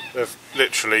 They've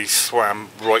literally swam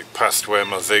right past where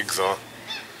my zigs are.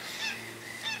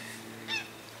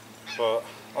 But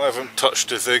I haven't touched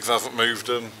the zigs, I haven't moved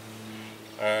them,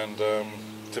 and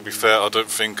to be fair, I don't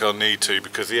think I need to,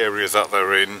 because the areas that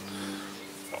they're in,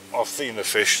 I've seen the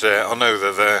fish there, I know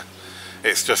they're there.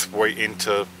 It's just waiting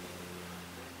to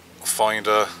find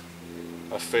a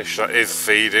fish that is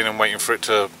feeding and waiting for it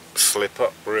to slip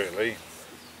up, really.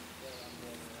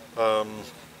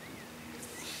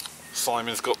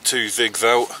 Simon's got 2 zigs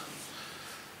out,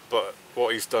 but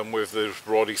what he's done with the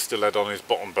rod he still had on his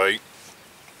bottom bait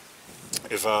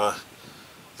is the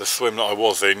swim that I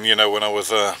was in, you know, when I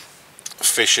was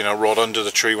fishing a rod under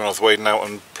the tree when I was wading out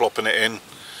and plopping it in.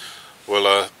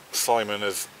 Well, Simon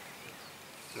has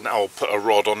now put a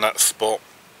rod on that spot.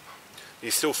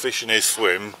 He's still fishing his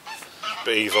swim,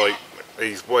 but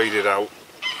he's waded out,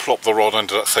 plopped the rod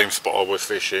under that same spot I was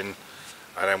fishing,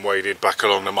 and then waded back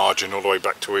along the margin all the way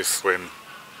back to his swim.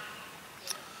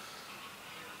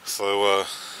 So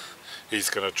he's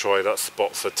going to try that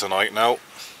spot for tonight now.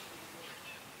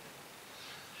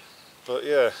 But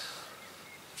yeah,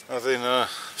 as in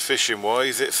fishing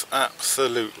wise, it's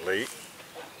absolutely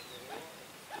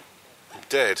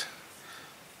dead.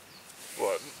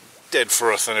 Well, dead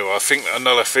for us anyway. I think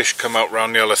another fish come out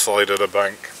round the other side of the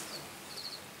bank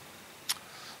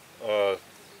an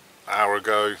hour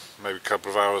ago, maybe a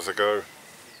couple of hours ago.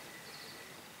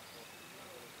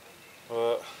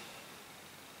 But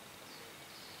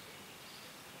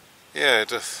yeah,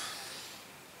 it's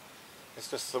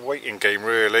just the waiting game,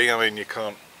 really. I mean, you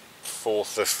can't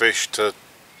force the fish to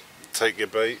take your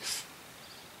baits.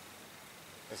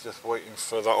 It's just waiting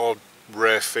for that odd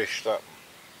rare fish that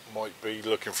might be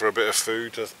looking for a bit of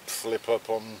food to slip up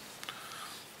on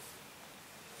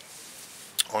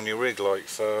your rig light.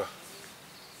 So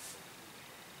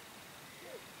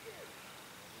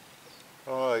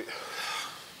alright,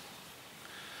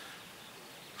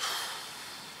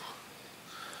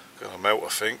 gonna melt, I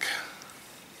think.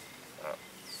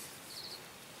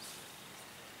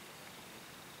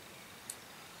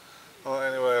 Well,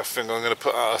 anyway, I think I'm going to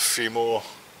put out a few more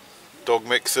dog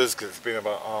mixers, because it's been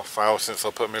about half hour since I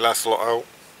put my last lot out.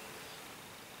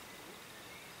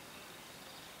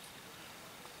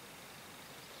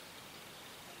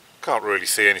 Can't really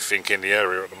see anything in the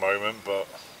area at the moment, but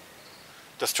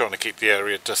just trying to keep the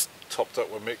area just topped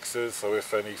up with mixers, so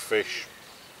if any fish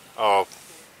are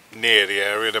near the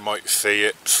area they might see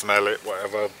it, smell it,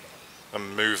 whatever,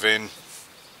 and move in.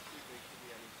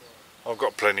 I've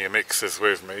got plenty of mixers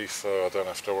with me, so I don't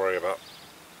have to worry about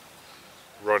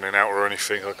running out or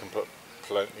anything. I can put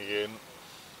plenty in.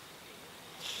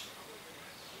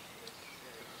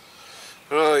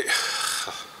 Right,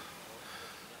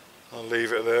 I'll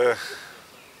leave it there.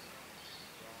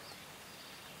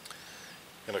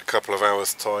 In a couple of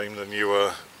hours time the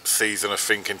newer season of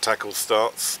Thinking Tackle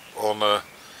starts on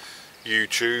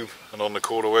YouTube and on the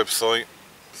Caller website,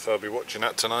 so I'll be watching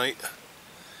that tonight.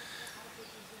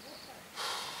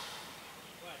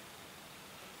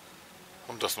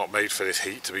 I'm just not made for this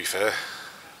heat, to be fair.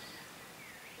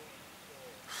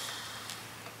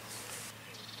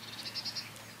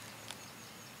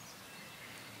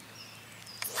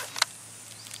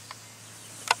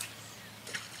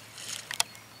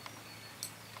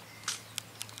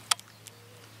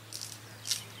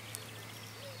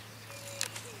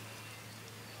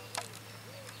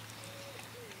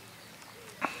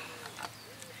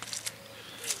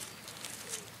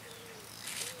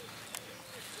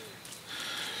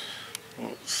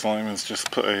 Simon's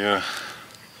just put a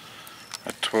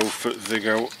 12-foot zig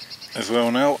out as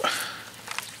well now.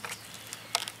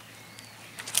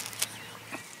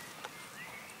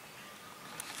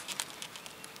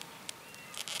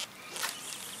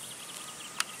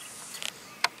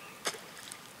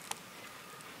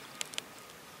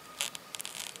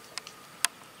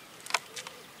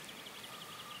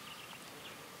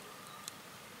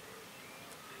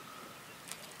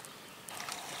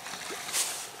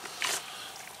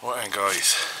 Right then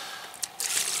guys,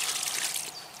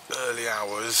 early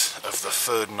hours of the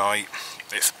third night.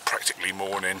 It's practically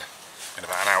morning. In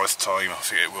about an hour's time I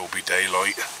think it will be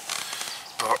daylight,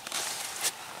 but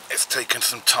it's taken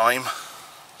some time,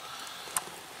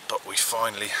 but we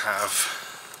finally have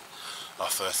our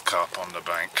first carp on the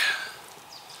bank.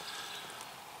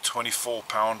 24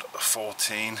 pound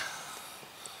 14,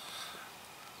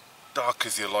 dark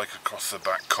as you like across the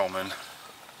back common.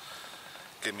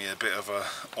 Give me a bit of a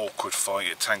awkward fight.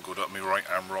 It tangled up my right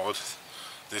hand rod.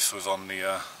 This was on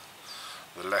the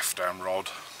left hand rod.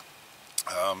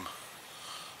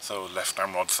 So left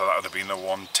hand rod, so that would have been the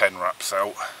 110 wraps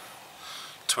out.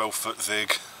 12-foot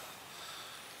zig,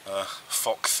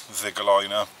 fox zig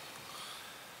liner,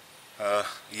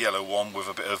 yellow one with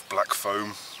a bit of black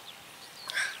foam.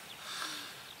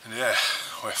 And yeah,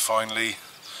 we're finally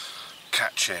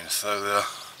catching. So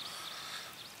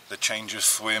the change of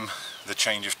swim, the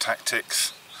change of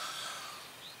tactics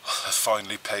has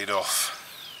finally paid off.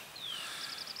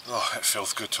 Oh, it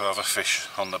feels good to have a fish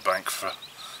on the bank for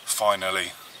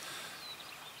finally.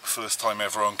 First time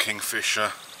ever on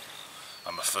Kingfisher,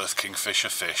 and my first Kingfisher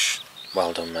fish.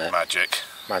 Well done, mate. Magic.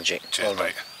 Magic. Cheers, well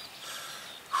mate.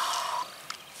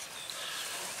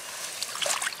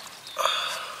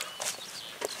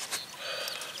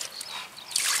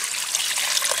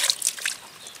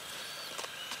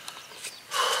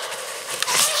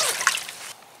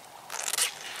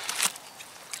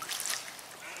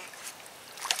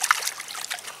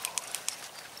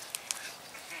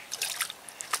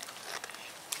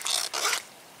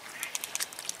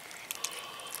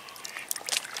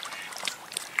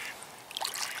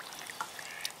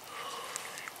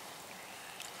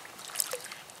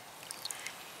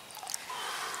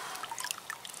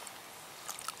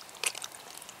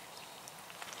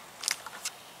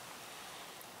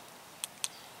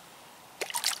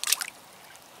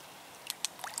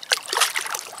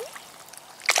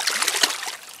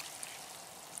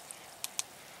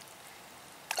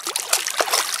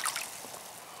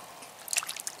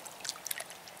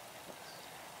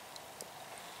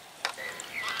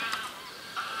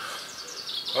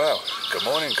 Well, good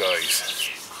morning guys.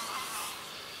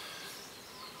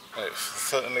 It's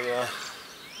certainly a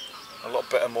lot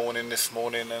better morning this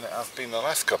morning than it has been the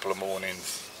last couple of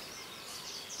mornings.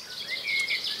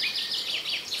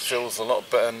 Feels a lot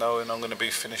better knowing I'm going to be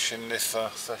finishing this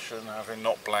session having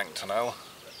not blanked now.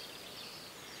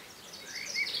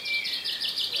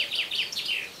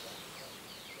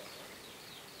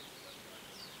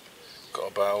 Got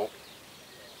about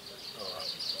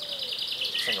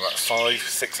I think about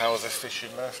 5-6 hours of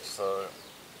fishing left, so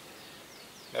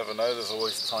never know, there's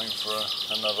always time for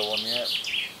another one yet.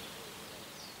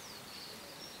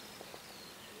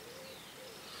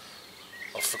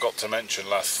 I forgot to mention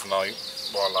last night,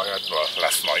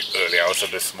 early hours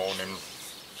of this morning,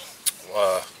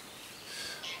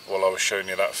 while I was showing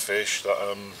you that fish,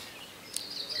 that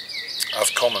as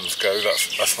commons go,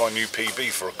 that's my new PB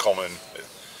for a common.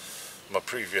 My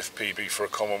previous PB for a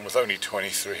common was only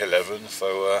 23.11,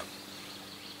 so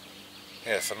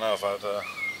yeah, so now I've had a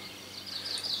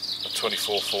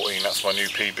 24.14. That's my new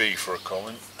PB for a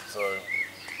common, so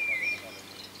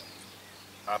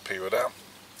happy with that.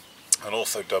 And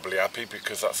also doubly happy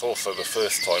because that's also the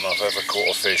first time I've ever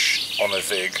caught a fish on a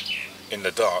zig in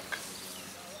the dark.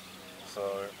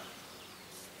 So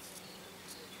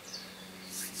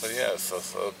yeah,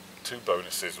 so two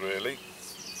bonuses really.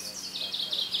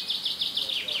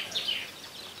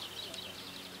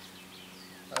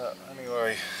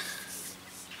 Anyway,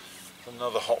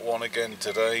 another hot one again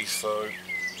today, so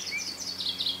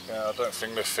yeah, I don't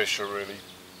think the fish are really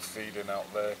feeding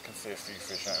out there. I can see a few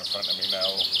fish out in front of me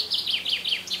now.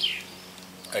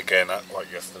 Again, like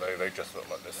yesterday, they just look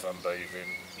like they're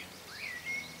sunbathing,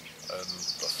 and I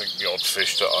think the odd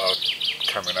fish that are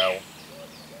coming out,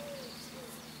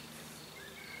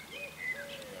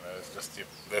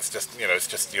 it's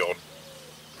just the odd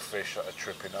fish that are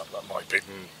tripping up that might be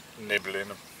nibbling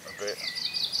a bit.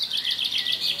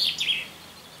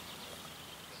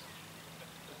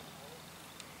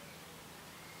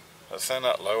 But saying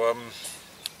that though,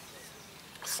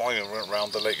 finally went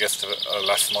round the lake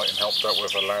last night and helped out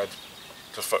with a lad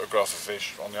to photograph a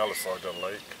fish on the other side of the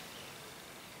lake,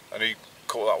 and he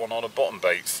caught that one on a bottom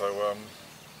bait. So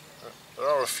there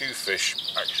are a few fish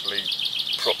actually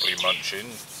properly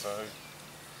munching. So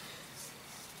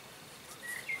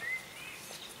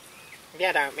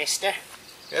You don't, mister.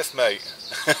 yes, mate.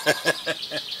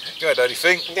 You had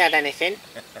anything? You had anything?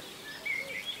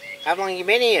 How long you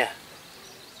been here?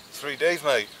 3 days,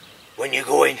 mate. When you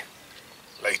going?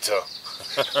 Later.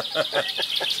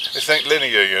 This ain't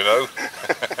linear, you know.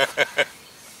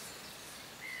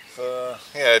 So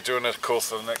yeah, during the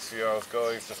course of the next few hours,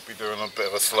 guys, just be doing a bit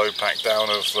of a slow pack down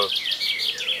of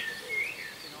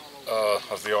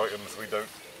the items we don't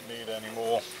need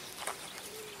anymore.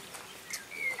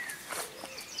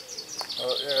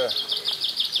 Yeah,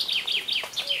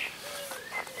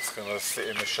 just gonna sit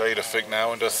in the shade, I think,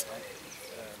 now, and just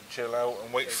chill out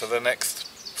and wait for the next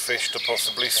fish to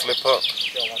possibly slip up.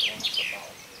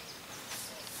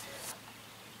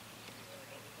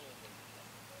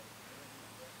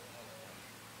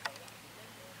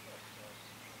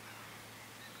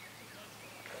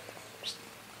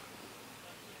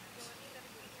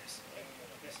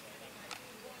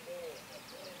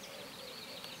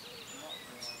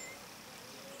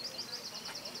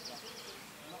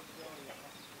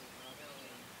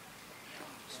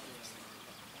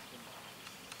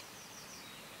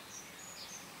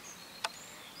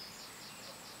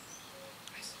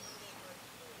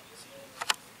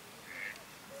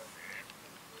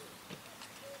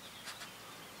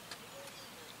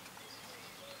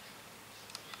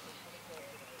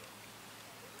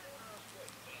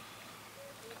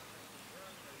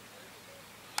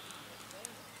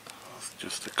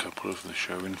 Just a couple of the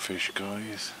showing fish,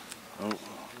 guys. Oh,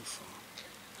 there's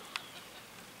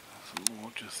some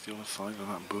more just the other side of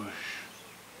that bush.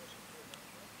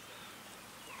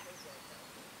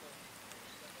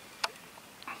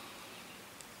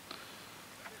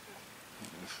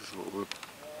 This is what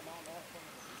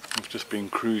we've just been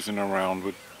cruising around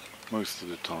with most of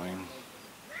the time.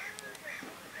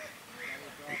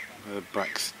 Their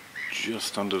backs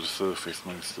just under the surface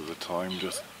most of the time,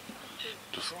 just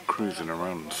cruising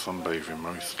around and sunbathing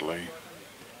mostly.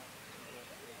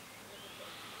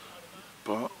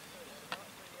 But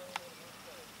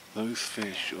those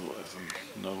fish, oh, there's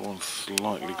another one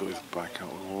slightly got his back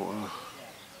out of the water.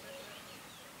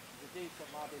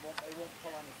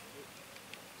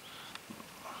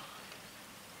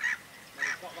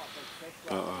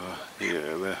 But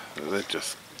yeah, they're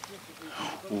just,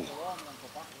 ooh.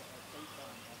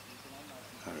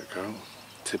 There we go.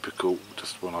 Typical,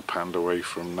 just when I panned away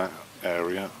from that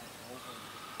area,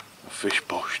 a fish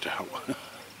boshed out.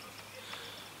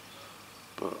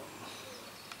 But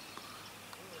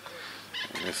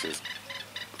this is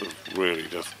really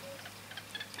just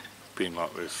been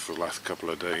like this for the last couple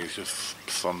of days, just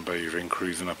sunbathing,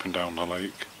 cruising up and down the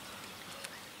lake,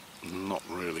 not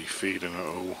really feeding at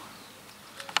all.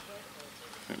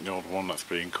 I think the odd one that's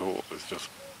being caught is just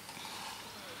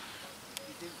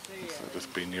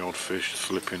been the odd fish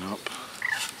slipping up.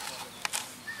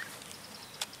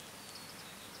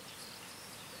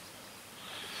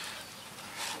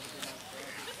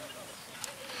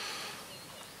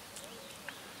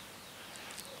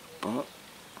 But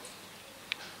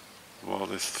while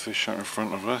there's fish out in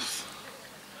front of us,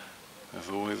 there's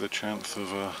always a chance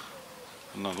of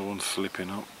another one slipping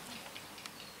up.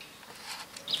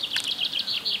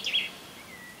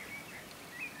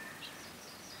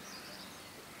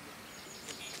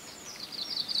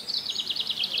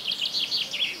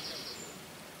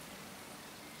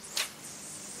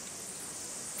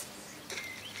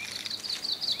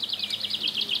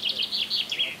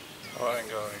 Right,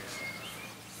 guys,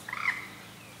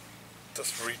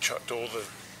 just rechucked all the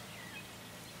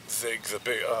zigs a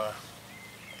bit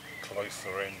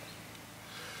closer in.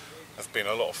 There's been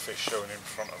a lot of fish showing in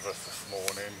front of us this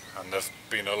morning, and there's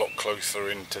been a lot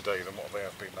closer in today than what they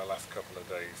have been the last couple of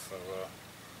days.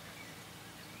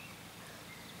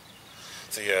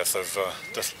 So yeah, so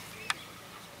I've just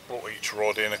brought each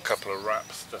rod in a couple of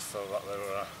wraps just so that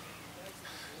they're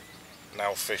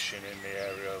now fishing in the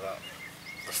area that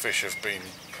the fish have been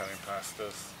coming past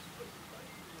us.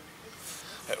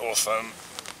 It also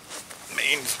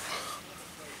means,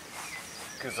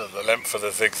 because of the length of the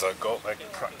zigs I've got, they're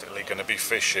practically going to be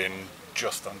fishing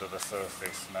just under the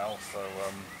surface now, so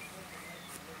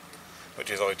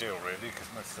which is ideal really, because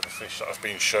most of the fish that I've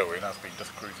been showing have been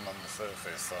just cruising on the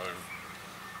surface, so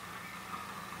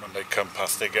when they come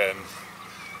past again,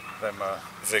 them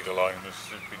zigger liners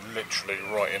should be literally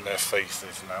right in their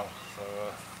faces now. So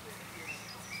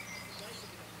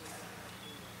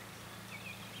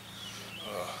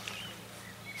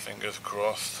fingers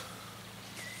crossed.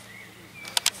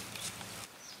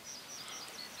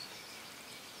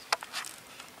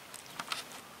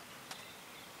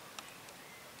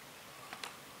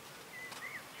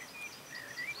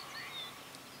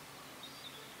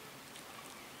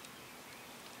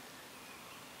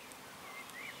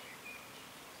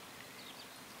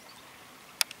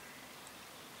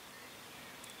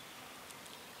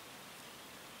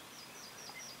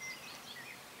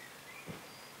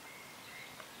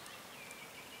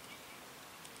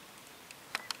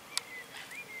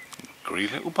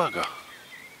 Buggery little bugger.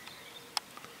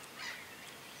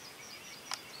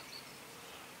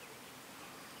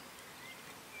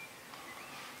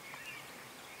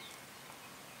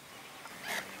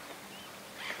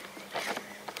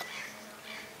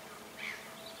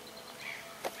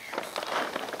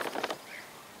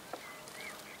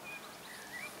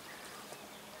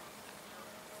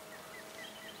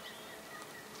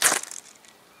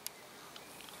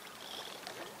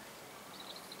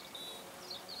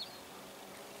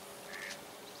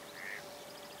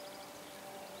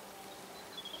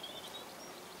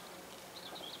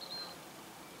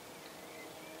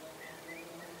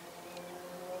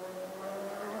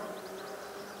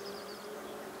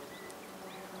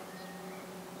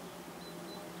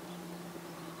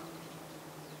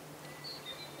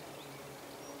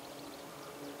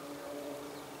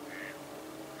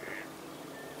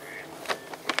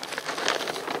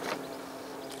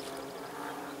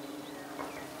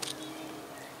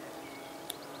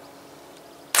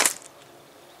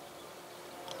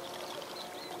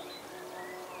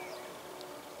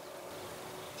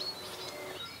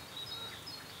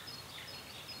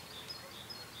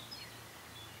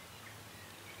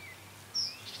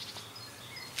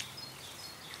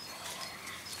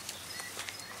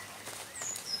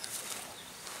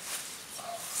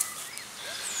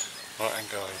 Right then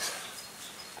guys,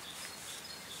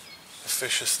 the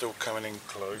fish are still coming in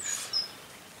close.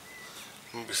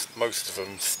 Most of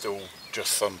them still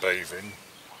just sunbathing,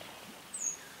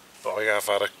 but I have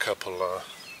had a couple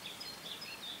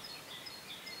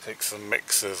take some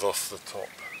mixers off the top,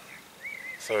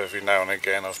 so every now and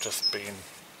again I've just been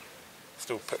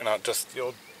still putting out just the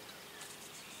odd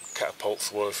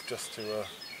catapult's worth just to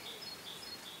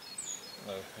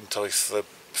entice the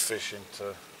fish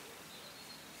into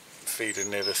feeding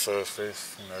near the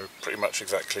surface, pretty much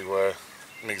exactly where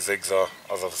my zigs are.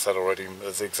 As I've said already,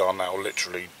 the zigs are now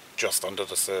literally just under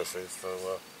the surface,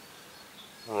 so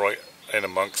right in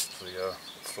amongst the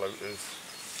floaters.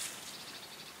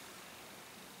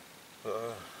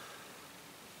 But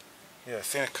yeah, I've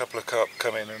seen a couple of carp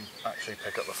come in and actually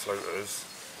pick up the floaters.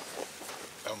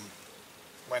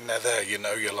 When they're there,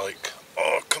 you're like,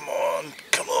 oh come on,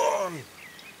 come on!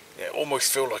 Yeah,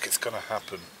 almost feel like it's gonna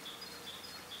happen.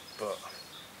 But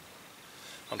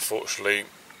unfortunately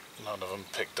none of them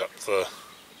picked up the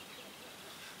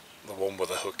one with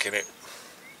a hook in it.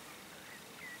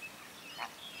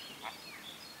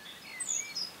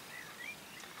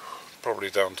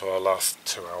 Probably down to our last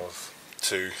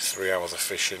 2-3 hours of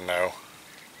fishing now.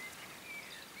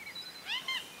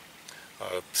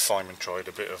 Simon tried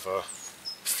a bit of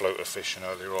floater fishing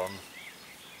earlier on.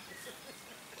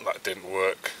 That didn't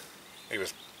work. He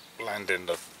was landing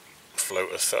the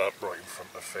floater set up right in front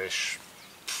of the fish,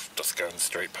 just going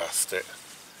straight past it.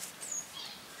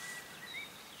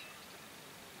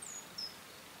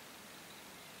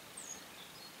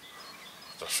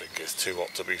 I think it's too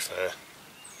hot to be fair.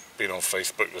 Been on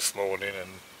Facebook this morning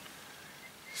and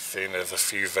seeing there's a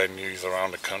few venues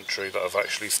around the country that have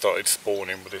actually started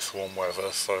spawning with this warm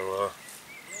weather, so I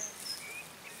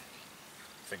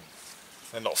think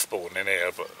they're not spawning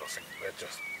here, but I think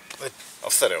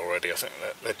I've said it already, I think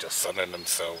they're just sunning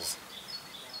themselves.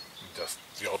 And just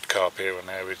the odd carp here and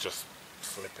there is just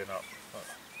flipping up.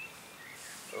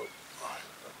 Oh, got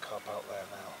a carp out there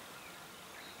now.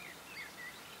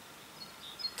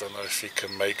 Don't know if you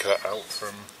can make that out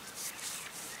from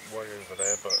way over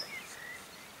there, but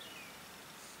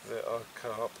there are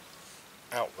carp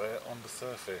out there on the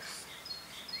surface.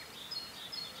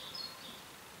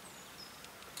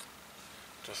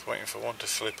 Just waiting for one to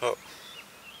slip up.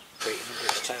 Beating under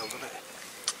its tail, doesn't it?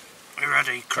 You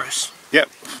ready, Chris? Yep.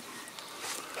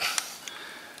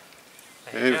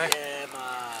 There you go. Yeah,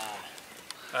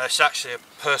 man. It's actually a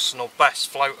personal best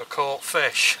floater caught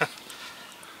fish.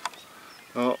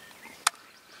 Oh,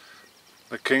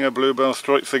 the king of Bluebell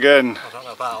strikes again. I don't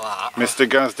know about that. Mr.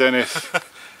 Gaz Dennis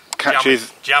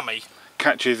catches jammy.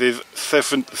 Catches his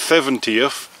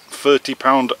 70th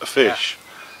 30-pound fish.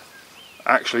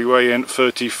 Yeah. Actually weighing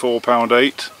 34.8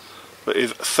 £, but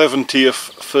his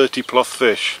 70th 30+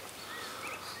 fish.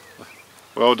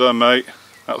 Well done, mate.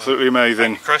 Absolutely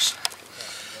amazing. Thank you, Chris.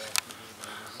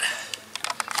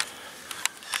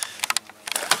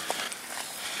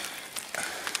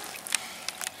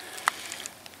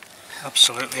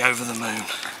 Absolutely over the moon.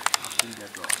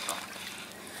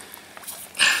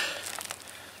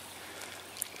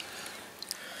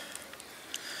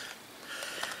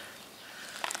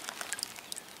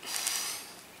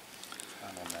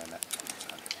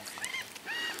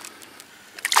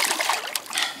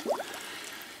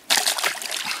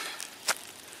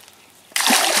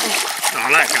 Oh,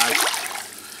 let go.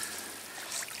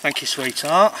 Thank you,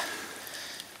 sweetheart.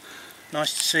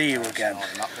 Nice to see you again.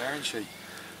 Up there, isn't she?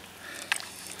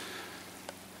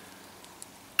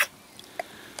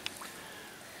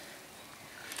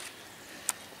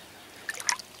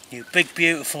 You big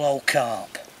beautiful old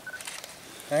carp.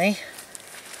 Eh?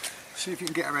 See if you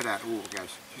can get her head out of the water, guys.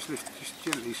 Just lift, just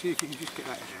gently, see if you can just get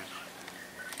that head out.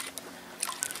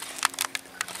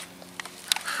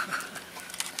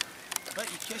 I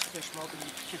bet you kissed this more than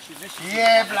you kissed this.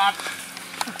 Yeah, blood.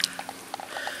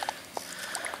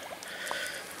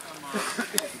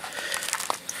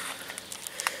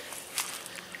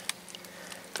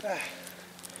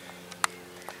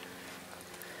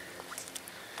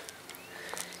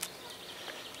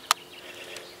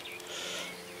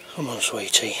 Come on,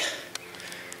 sweetie.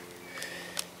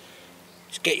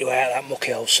 Let's get you out of that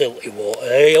mucky old silty water.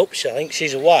 Hey, up, I think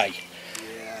she's away.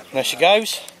 Yeah. There she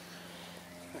goes.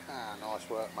 Nice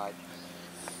work, mate.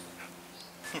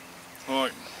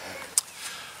 Right.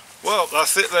 Well,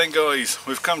 that's it then, guys.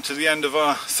 We've come to the end of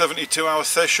our 72-hour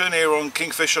session here on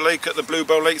Kingfisher Lake at the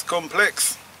Bluebell Lakes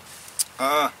Complex.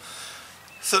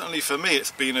 Certainly for me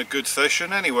it's been a good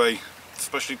session anyway,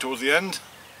 especially towards the end.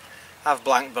 I've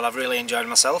blanked, but I've really enjoyed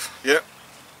myself. Yep.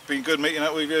 Been good meeting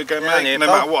up with you again, Yeah, mate. No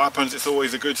matter what happens, it's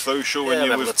always a good social when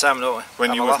you're with time, don't we?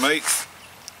 when you're with mates.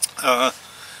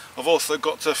 I've also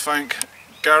got to thank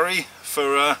Gary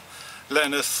for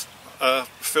letting us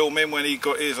film him when he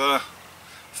got his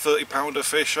 30-pounder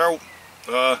fish out.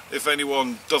 If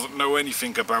anyone doesn't know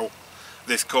anything about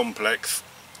this complex,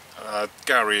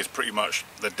 Gary is pretty much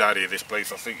the daddy of this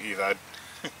place. I think he's had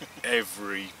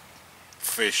every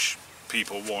fish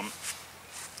people want,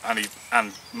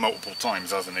 and multiple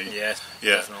times, hasn't he? Yeah,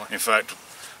 yeah. definitely. In fact,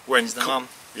 when He's the mum.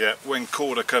 when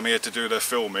Corder come here to do their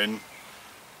filming,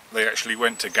 they actually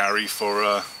went to Gary for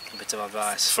A bit of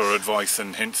advice.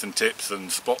 and hints and tips and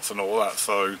spots and all that.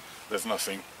 So there's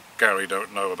nothing Gary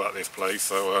don't know about this place.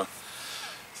 So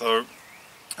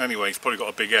anyway, he's probably got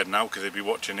a big head now because he'll be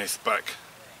watching this back.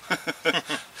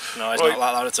 No, it's Right. not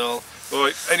like that at all.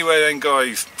 Right, anyway then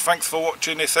guys, thanks for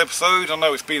watching this episode. I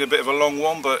know it's been a bit of a long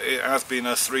one, but it has been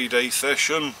a 3-day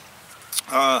session.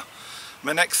 My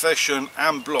next session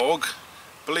and blog,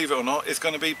 believe it or not, is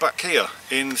going to be back here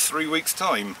in 3 weeks'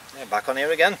 time. Yeah, back on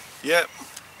here again. Yep,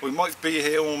 we might be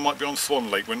here or we might be on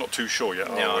Swan Lake, we're not too sure yet,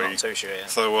 No, are we? I'm not too sure yet.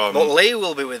 So, But Lee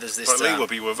will be with us this but time. Lee will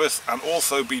be with us and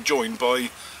also be joined by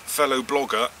fellow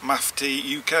blogger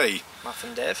Mafty UK. Math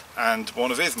and Dave. And one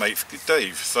of his mates,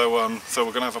 Dave. So so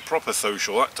we're going to have a proper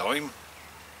social that time.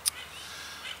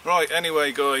 Right,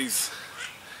 anyway guys,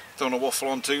 don't want to waffle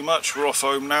on too much, we're off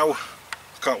home now.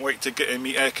 Can't wait to get in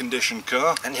the air-conditioned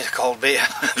car. I need a cold beer.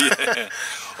 Yeah.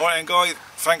 Alright then guys,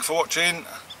 thanks for watching,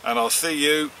 and I'll see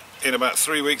you in about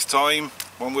 3 weeks' time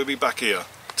when we'll be back here.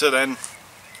 Till then,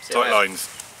 See you tight later. lines.